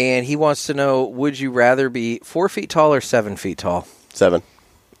 Okay. And he wants to know, would you rather be 4 feet tall or 7 feet tall? 7.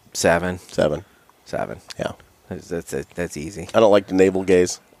 7. 7. 7. Yeah. That's easy. I don't like to navel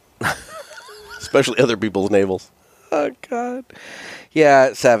gaze. Especially other people's navels. Oh God.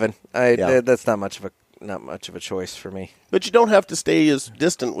 Yeah, 7. That's not much of a choice for me. But you don't have to stay as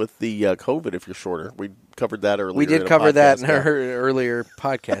distant with the COVID if you're shorter. We covered that earlier. We did cover that in our earlier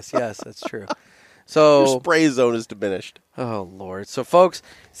podcast. Yes, that's true. So your spray zone is diminished. Oh, Lord. So, folks,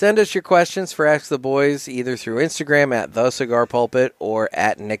 send us your questions for Ask the Boys either through Instagram at The Cigar Pulpit or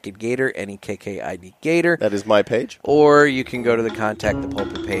at Naked Gator, Nekkid Gator. That is my page. Or you can go to the Contact the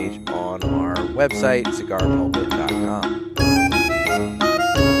Pulpit page on our website, cigarpulpit.com.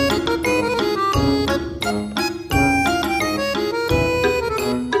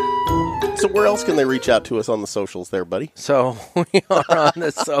 So where else can they reach out to us on the socials there, buddy? So we are on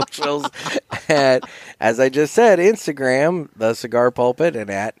the socials at, as I just said, Instagram, The Cigar Pulpit, and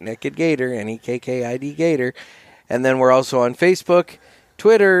at Naked Gator, Nekkid Gator. And then we're also on Facebook,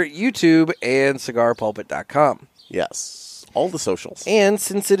 Twitter, YouTube, and cigarpulpit.com. Yes. All the socials. And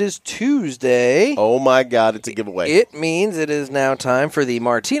since it is Tuesday... Oh my God, it's a giveaway. It means it is now time for the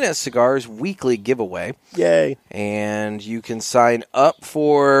Martinez Cigars weekly giveaway. Yay. And you can sign up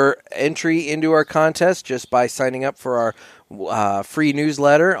for entry into our contest just by signing up for our free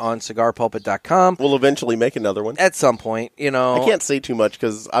newsletter on cigarpulpit.com. We'll eventually make another one. At some point, I can't say too much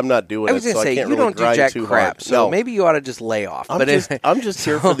because I'm not doing it. I was going to say, you really don't do jack crap, hard. so no. maybe you ought to just lay off. I'm just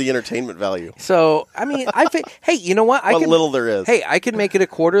here for the entertainment value. So, I mean, hey, you know what? What little there is. Hey, I could make it a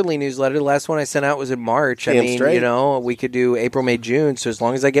quarterly newsletter. The last one I sent out was in March. Damn straight. We could do April, May, June. So as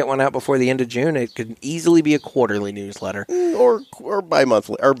long as I get one out before the end of June, it could easily be a quarterly newsletter. Or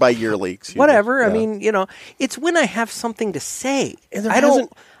bi-monthly, or bi-yearly. Whatever. Yeah. I mean, it's when I have something to say. And I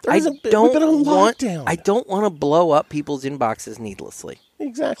don't want to blow up people's inboxes needlessly.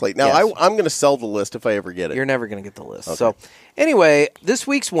 Exactly. Now, yes. I'm going to sell the list if I ever get it. You're never going to get the list. Okay. So, anyway, this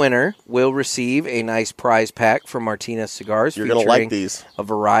week's winner will receive a nice prize pack from Martinez Cigars. You're going to like these. A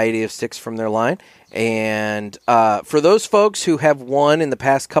variety of sticks from their line. And for those folks who have won in the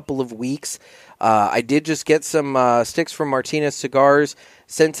past couple of weeks, I did just get some sticks from Martinez Cigars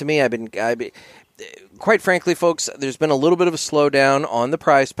sent to me. I've been quite frankly, folks, there's been a little bit of a slowdown on the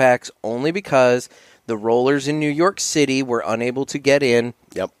prize packs only because the rollers in New York City were unable to get in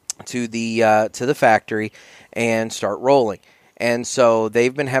to the factory, and start rolling. And so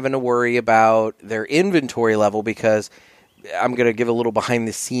they've been having to worry about their inventory level because I'm going to give a little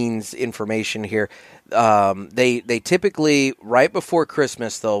behind-the-scenes information here. They typically, right before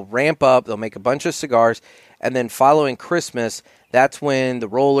Christmas, they'll ramp up, they'll make a bunch of cigars, and then following Christmas, that's when the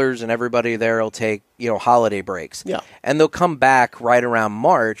rollers and everybody there will take, holiday breaks. Yeah. And they'll come back right around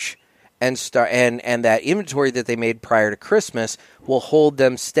March and start, and that inventory that they made prior to Christmas will hold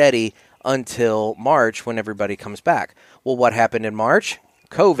them steady until March when everybody comes back. Well, what happened in March?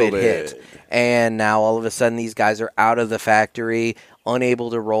 COVID hit. And now all of a sudden these guys are out of the factory, unable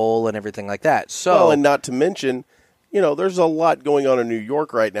to roll and everything like that. So, well, and not to mention, there's a lot going on in New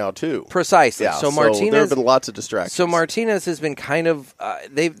York right now too. Precisely. Yeah, so Martinez, there have been lots of distractions. So Martinez has been kind of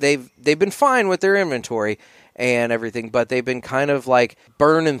they've been fine with their inventory and everything, but they've been kind of like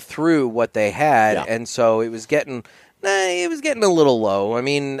burning through what they had, and so it was getting a little low. I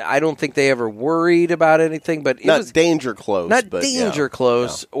mean, I don't think they ever worried about anything, but it was danger close. Not danger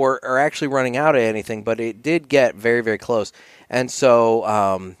close, or actually running out of anything, but it did get very, very close. And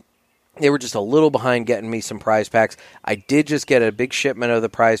so they were just a little behind getting me some prize packs. I did just get a big shipment of the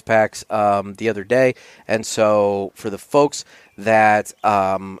prize packs the other day, and so for the folks that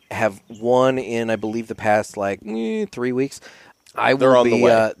have won in, I believe, the past 3 weeks, They're on the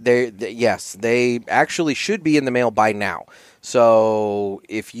way. Yes, they actually should be in the mail by now. So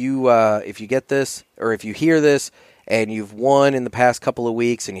if you get this, or if you hear this and you've won in the past couple of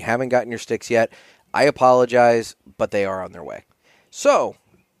weeks and you haven't gotten your sticks yet, I apologize, but they are on their way. So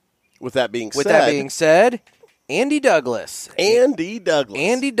with that being said, Andy Douglas, you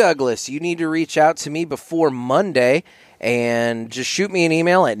need to reach out to me before Monday. And just shoot me an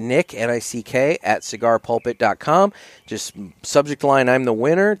email at nick@cigarpulpit.com. Just subject line, I'm the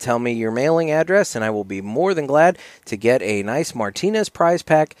winner. Tell me your mailing address, and I will be more than glad to get a nice Martinez prize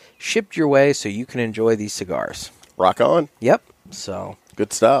pack shipped your way so you can enjoy these cigars. Rock on. Yep. So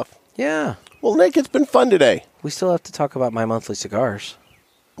good stuff. Yeah. Well, Nick, it's been fun today. We still have to talk about my monthly cigars.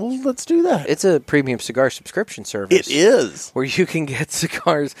 Well, let's do that. It's a premium cigar subscription service. It is. Where you can get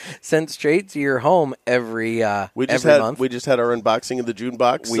cigars sent straight to your home every month. We just had our unboxing of the June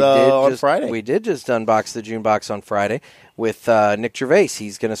box on Friday. We did just unbox the June box on Friday with Nick Gervais.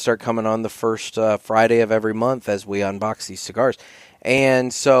 He's going to start coming on the first Friday of every month as we unbox these cigars.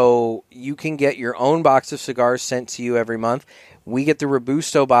 And so you can get your own box of cigars sent to you every month. We get the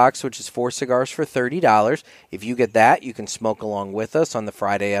Robusto box, which is 4 cigars for $30. If you get that, you can smoke along with us on the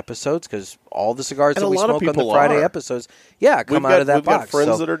Friday episodes, because all the cigars that we smoke on the Friday episodes, come out of that box. We've got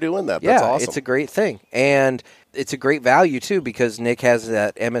friends that are doing that. That's awesome. It's a great thing. And it's a great value, too, because Nick has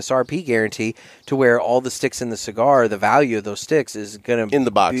that MSRP guarantee to where all the sticks in the cigar, the value of those sticks is going to in the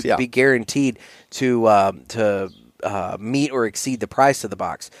box, be guaranteed to meet or exceed the price of the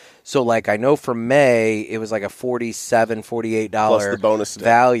box. So, I know for May, it was like a $47, $48 plus the bonus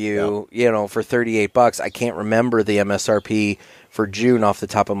value, for $38. I can't remember the MSRP for June off the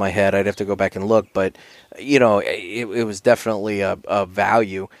top of my head. I'd have to go back and look, but, it was definitely a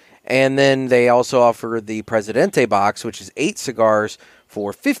value. And then they also offer the Presidente box, which is 8 cigars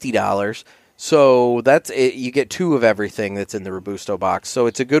for $50. So that's it. You get 2 of everything that's in the Robusto box. So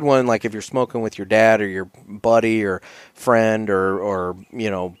it's a good one, like if you're smoking with your dad or your buddy or friend or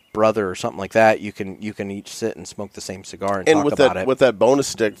brother or something like that. You can each sit and smoke the same cigar and talk about it. With that bonus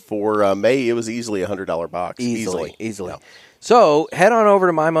stick for May, it was easily a $100 box. Easily. Yeah. So head on over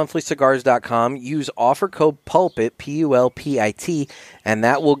to mymonthlycigars.com. Use offer code PULPIT, PULPIT, and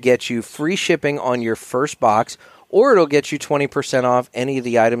that will get you free shipping on your first box. Or it'll get you 20% off any of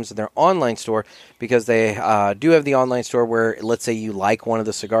the items in their online store, because they do have the online store where, let's say you like one of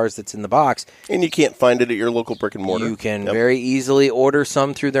the cigars that's in the box. And you can't find it at your local brick and mortar. You can very easily order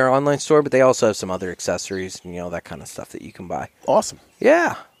some through their online store, but they also have some other accessories, that kind of stuff that you can buy. Awesome.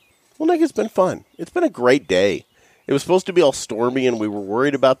 Yeah. Well, Nick, it's been fun. It's been a great day. It was supposed to be all stormy, and we were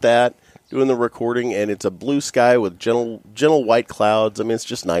worried about that doing the recording, and it's a blue sky with gentle white clouds. I mean, it's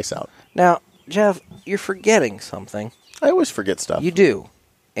just nice out. Now, Jeff, you're forgetting something. I always forget stuff. You do.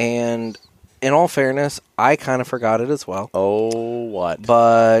 And in all fairness, I kind of forgot it as well. Oh, what?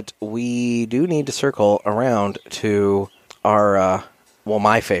 But we do need to circle around to our,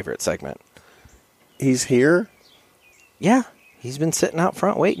 my favorite segment. He's here? Yeah. He's been sitting out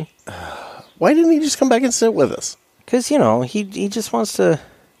front waiting. Why didn't he just come back and sit with us? Because, he just wants to...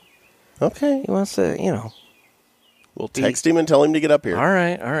 Okay. He wants to, We'll text him and tell him to get up here. All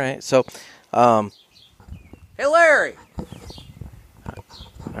right. So... hey, Larry! All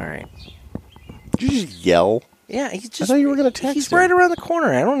right. Did you just yell? Yeah, he's just... I thought you were going to text him. He's right around the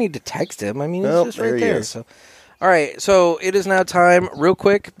corner. I don't need to text him. I mean, he's just right there. So, All right, so it is now time, real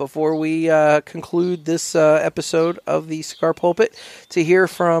quick, before we conclude this episode of the Cigar Pulpit, to hear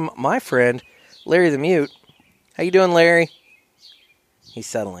from my friend, Larry the Mute. How you doing, Larry? He's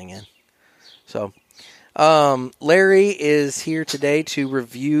settling in. So, Larry is here today to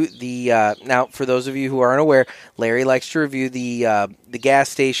review the. Now, for those of you who aren't aware, Larry likes to review the gas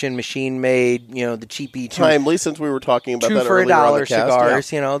station machine made. You know, the cheapy timely, since we were talking about that for earlier on the $1 cast.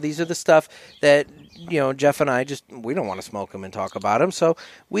 cigars. Yeah. You know, these are the stuff that. You know, Jeff and I we don't want to smoke them and talk about them, so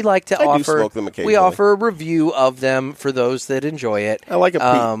we like to I do smoke them occasionally. We offer a review of them for those that enjoy it. I like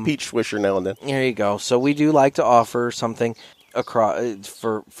a peach swisher now and then. There you go. So we do like to offer something across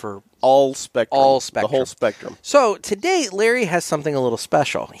for all spectrum. The whole spectrum. So today, Larry has something a little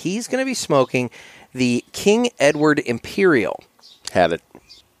special. He's going to be smoking the King Edward Imperial. Had it.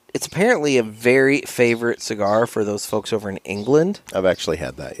 It's apparently a very favorite cigar for those folks over in England. I've actually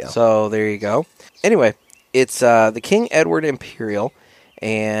had that, yeah. So there you go. Anyway, it's the King Edward Imperial,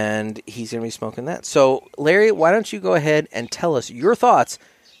 and he's going to be smoking that. So, Larry, why don't you go ahead and tell us your thoughts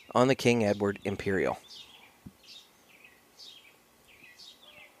on the King Edward Imperial?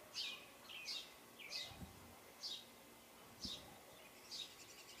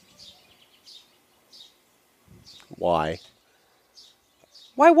 Why?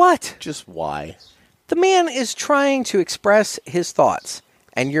 Why what? Just why? The man is trying to express his thoughts,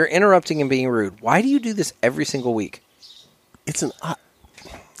 and you're interrupting and being rude. Why do you do this every single week? It's an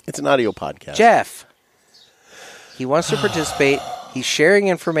audio podcast. Jeff, he wants to participate. He's sharing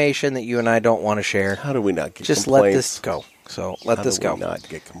information that you and I don't want to share. How do we not get Just complaints? let this go. So let this go. How do we not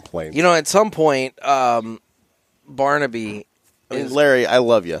get complaints? You know, at some point, Barnaby is Larry, I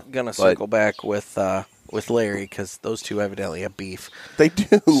love you. going to circle back with Larry because those two evidently have beef. They do,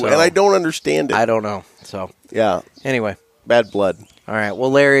 So, and I don't understand it. I don't know. So Yeah. anyway, Bad blood. all right.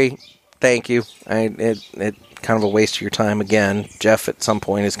 Well, Larry, thank you. It kind of a waste of your time again. Jeff at some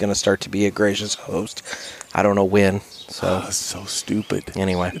point is going to start to be a gracious host. I don't know when. So It's so stupid.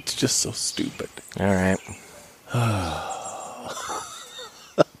 anyway, It's just so stupid. all right.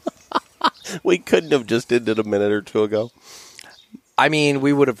 We couldn't have just ended a minute or two ago. I mean,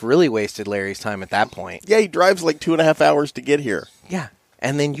 we would have really wasted Larry's time at that point. Yeah, he drives like 2.5 hours to get here. Yeah.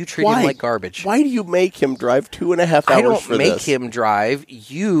 And then you treat him like garbage. Why do you make him drive 2.5 hours I don't for make this? him drive.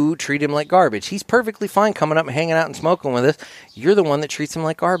 You treat him like garbage. He's perfectly fine coming up and hanging out and smoking with us. You're the one that treats him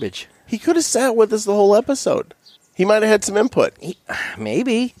like garbage. He could have sat with us the whole episode. He might have had some input.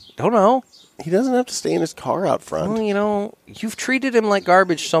 Maybe. Don't know. He doesn't have to stay in his car out front. Well, you know, you've treated him like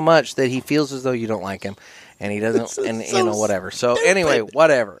garbage so much that he feels as though you don't like him. And he doesn't, and so you know, whatever. So anyway,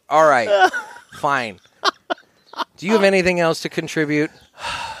 whatever. All right. Fine. Do you have anything else to contribute?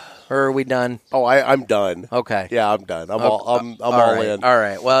 Or are we done? Oh, I'm done. Okay. Yeah, I'm done. I'm all all right. in. All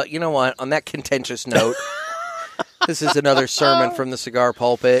right. Well, you know what? On that contentious note, this is another sermon from the Cigar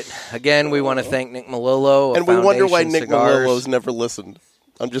Pulpit. Again, we want to thank Nick Melillo of And we wonder why Foundation Nick Cigars. Melillo's never listened.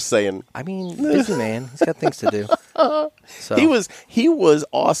 I'm just saying. I mean, busy man. He's got things to do. So He was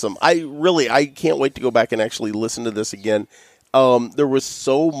awesome. I can't wait to go back and actually listen to this again. There was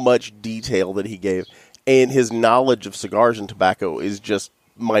so much detail that he gave, and his knowledge of cigars and tobacco is just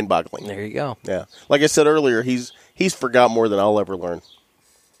mind-boggling. There you go. Yeah, like I said earlier, he's forgot more than I'll ever learn.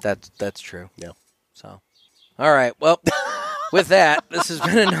 That's true. Yeah. So, all right. Well, with that, this has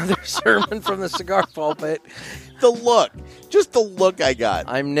been another sermon from the Cigar Pulpit. Just the look I got.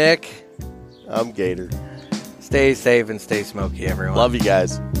 I'm Nick. I'm Gator. Stay safe and stay smoky, everyone. Love you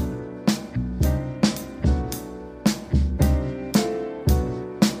guys.